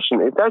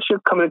communication. It's actually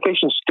a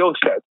communication skill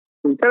set.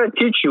 We kind of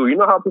teach you. You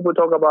know how people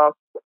talk about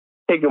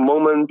take a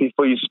moment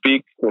before you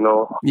speak.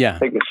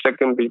 Take a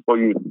second before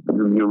you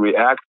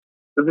react.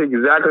 This is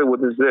exactly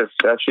what this is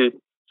actually.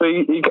 So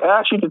you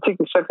ask you to take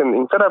a second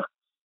instead of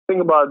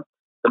think about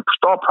the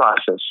thought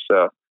process.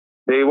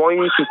 They want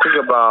you to think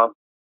about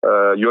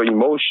your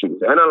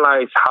emotions,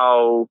 analyze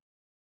how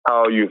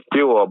you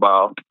feel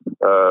about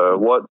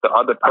what the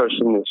other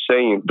person is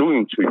saying and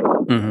doing to you,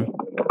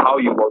 how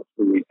you want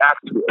to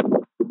react to it.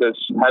 Because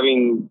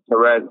having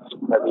Tourette,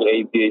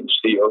 having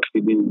ADHD,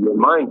 OCD, your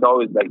mind's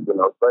always like,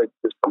 very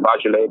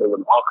discombobulated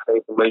with all kinds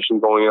of information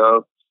going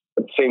on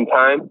at the same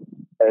time.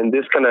 And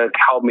this kind of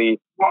helped me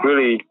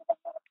really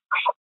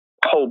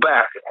hold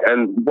back.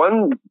 And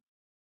one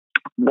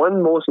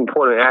most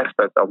important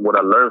aspect of what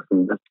I learned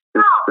from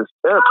this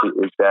therapy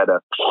is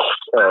that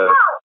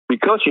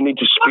because you need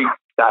to speak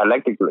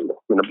dialectically,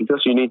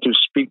 because you need to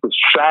speak with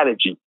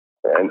strategy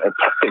and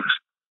tactics,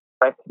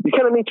 right? You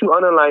kind of need to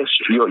analyze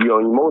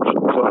your emotions.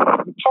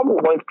 So you told me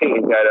one thing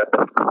is that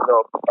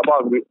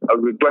about a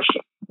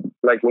regression.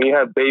 Like when you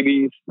have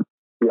babies,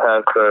 you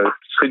have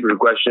sleep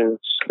regressions.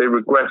 They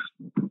regress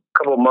a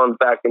couple of months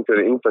back into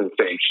the infant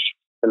stage,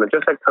 and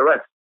just like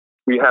Tourette,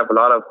 we have a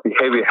lot of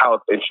behavioral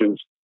health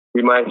issues.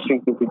 We might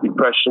sink into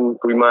depression.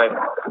 We might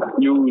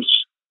use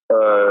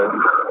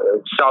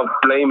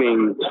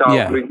self-blaming,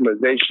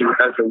 self-victimization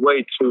as a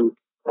way to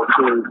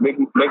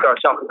make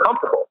ourselves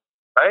comfortable,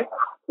 right?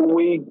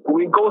 We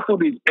go through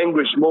these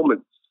anguish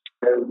moments,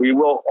 and we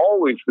will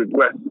always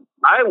regress.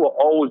 I will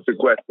always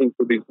regress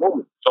into these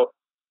moments.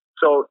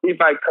 So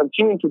if I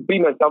continue to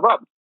beat myself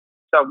up,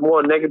 have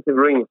more negative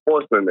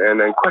reinforcement, and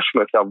then question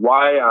myself,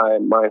 why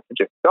am I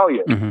such a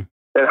failure? And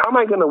how am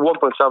I going to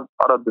work myself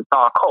out of the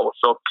dark hole?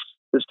 So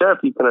this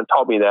therapy kind of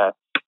taught me that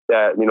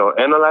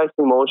analyze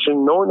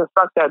emotion, knowing the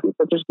fact that these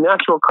are just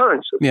natural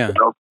occurrences.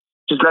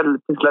 Just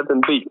let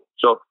them be.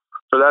 So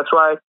that's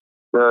why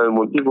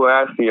when people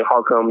ask me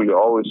how come you're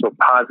always so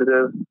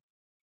positive,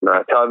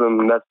 I tell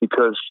them that's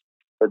because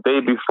the day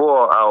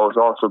before I was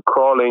also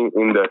crawling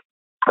in the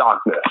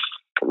darkness.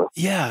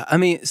 Yeah, I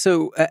mean,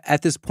 so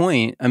at this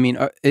point, I mean,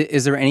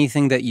 is there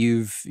anything that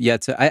you've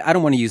yet to, I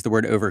don't want to use the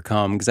word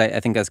overcome because I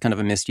think that's kind of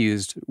a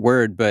misused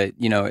word, but,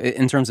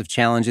 in terms of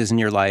challenges in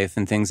your life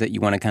and things that you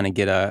want to kind of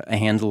get a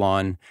handle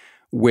on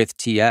with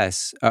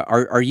TS,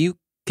 are you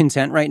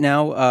content right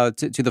now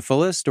to the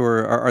fullest,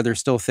 or are there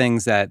still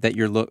things that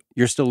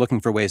you're still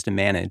looking for ways to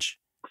manage?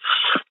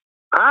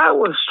 I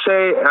would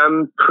say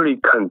I'm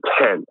pretty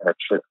content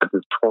actually at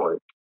this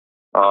point.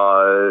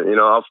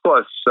 Of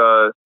course,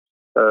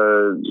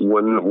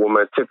 when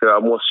my tics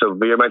are more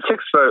severe, my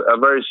tics are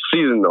very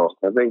seasonal.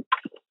 I think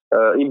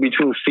in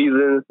between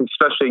seasons,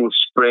 especially in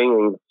spring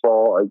and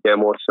fall, I get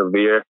more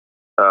severe.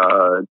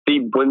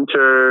 Deep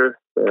winter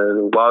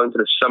and while into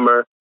the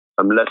summer,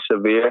 I'm less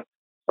severe.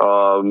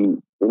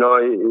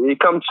 It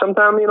comes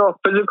sometimes,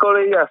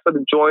 physically, I feel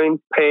the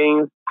joint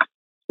pains,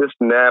 this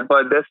and that,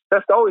 but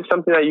that's always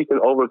something that you can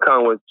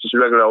overcome with just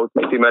regular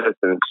OTC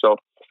medicine. So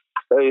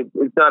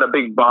it's not a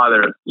big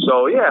bother.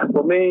 So yeah,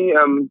 for me,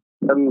 I'm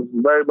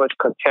very much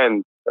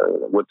content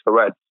with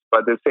Tourette,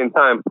 but at the same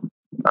time,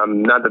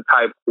 I'm not the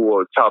type who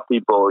will tell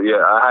people,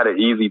 I had an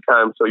easy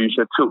time, so you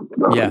should too.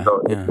 I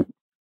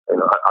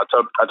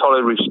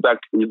totally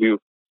respect if you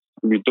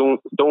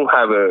don't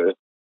have a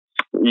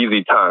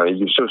easy time, if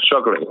you're still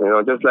struggling.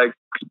 Just like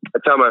I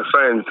tell my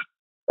friends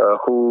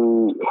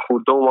who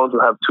don't want to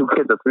have 2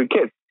 kids or 3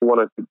 kids, who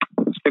want to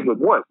stick with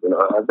one.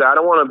 I say I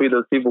don't want to be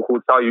those people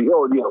who tell you,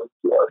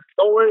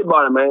 don't worry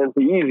about it, man. It's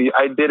easy.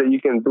 I did it.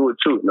 You can do it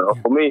too.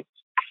 For me,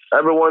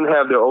 everyone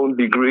have their own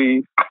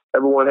degree.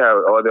 Everyone have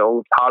their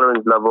own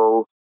tolerance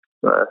level.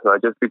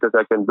 Just because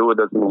I can do it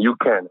doesn't mean you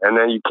can. And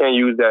then you can't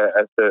use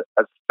that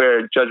as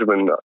fair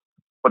judgment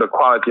for the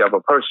quality of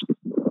a person.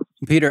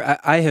 Peter,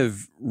 I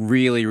have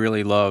really,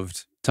 really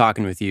loved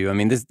talking with you. I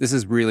mean, this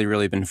has really,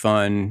 really been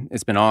fun.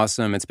 It's been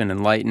awesome. It's been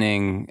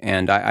enlightening,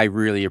 and I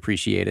really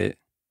appreciate it.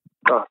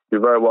 Oh,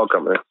 you're very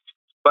welcome, man.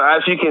 But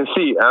as you can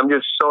see, I'm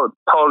just so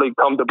totally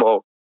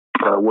comfortable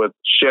with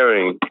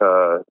sharing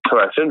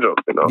Tourette syndrome.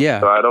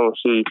 Yeah. So I don't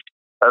see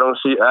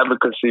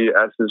advocacy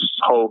as this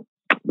whole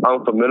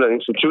unfamiliar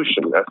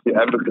institution. I see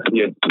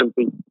advocacy as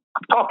simply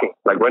talking,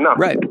 like right now.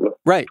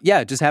 Right.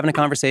 Yeah, just having a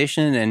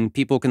conversation, and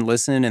people can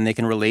listen, and they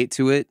can relate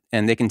to it,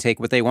 and they can take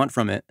what they want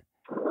from it.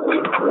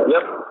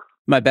 Yep.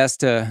 My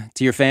best to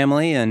your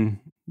family, and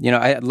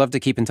I'd love to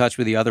keep in touch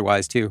with you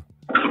otherwise too.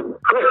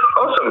 Great,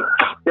 awesome.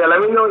 Yeah,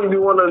 let me know if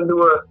you want to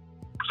do a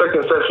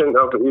second session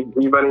of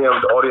if any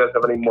of the audience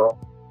have any more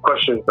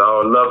questions. I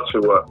would love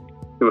to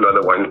do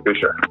another one in the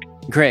future.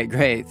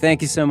 Great.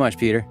 Thank you so much,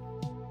 Peter.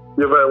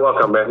 You're very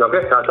welcome, man.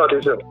 Okay, I'll talk to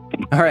you soon.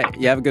 All right,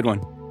 you have a good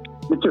one.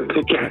 You too.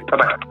 Take care.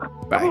 Bye-bye.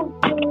 Bye.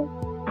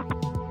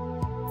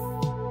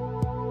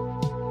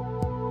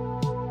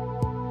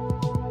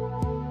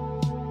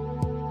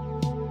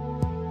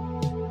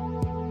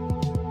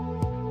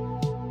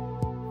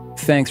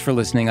 Thanks for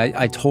listening.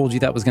 I told you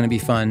that was going to be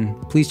fun.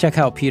 Please check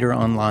out Peter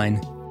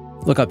online.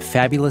 Look up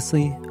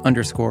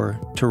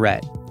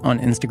fabulously_Tourette on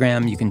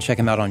Instagram. You can check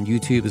him out on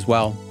YouTube as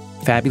well.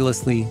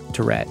 Fabulously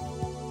Tourette.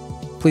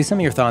 Please send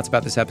me your thoughts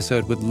about this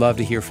episode. Would love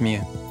to hear from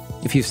you.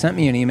 If you've sent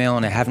me an email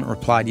and I haven't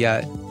replied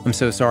yet, I'm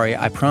so sorry.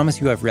 I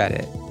promise you I've read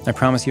it. I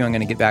promise you I'm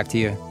going to get back to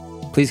you.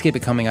 Please keep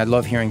it coming. I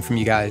love hearing from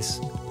you guys.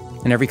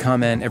 And every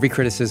comment, every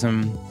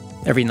criticism,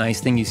 every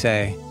nice thing you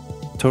say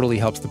totally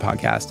helps the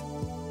podcast.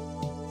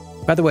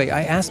 By the way,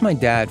 I asked my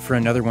dad for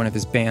another one of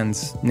his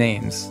band's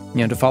names,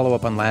 to follow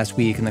up on last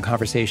week and the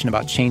conversation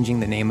about changing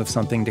the name of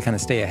something to kind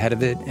of stay ahead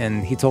of it,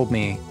 and he told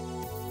me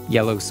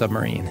Yellow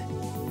Submarine.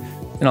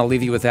 And I'll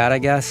leave you with that, I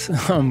guess.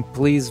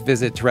 Please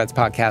visit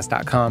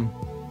Tourette'sPodcast.com.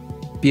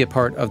 Be a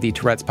part of the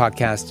Tourette's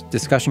Podcast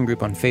discussion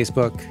group on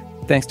Facebook.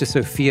 Thanks to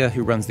Sophia,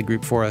 who runs the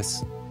group for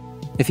us.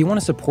 If you want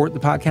to support the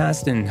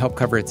podcast and help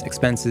cover its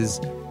expenses,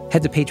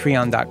 head to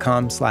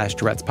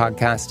patreon.com/Tourette's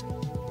Podcast.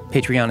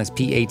 Patreon is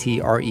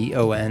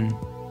Patreon.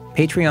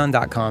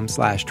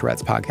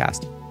 Patreon.com/Tourette's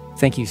Podcast.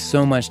 Thank you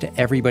so much to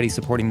everybody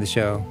supporting the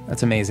show.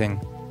 That's amazing.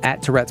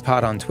 At Tourette's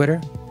Pod on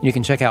Twitter. You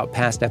can check out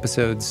past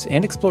episodes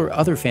and explore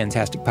other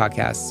fantastic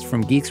podcasts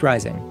from Geeks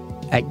Rising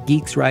at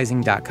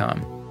geeksrising.com.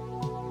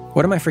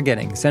 What am I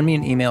forgetting? Send me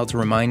an email to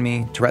remind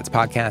me,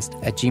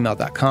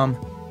 tourettespodcast@gmail.com.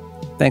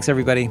 Thanks,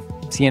 everybody.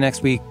 See you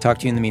next week. Talk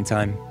to you in the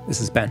meantime.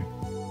 This is Ben.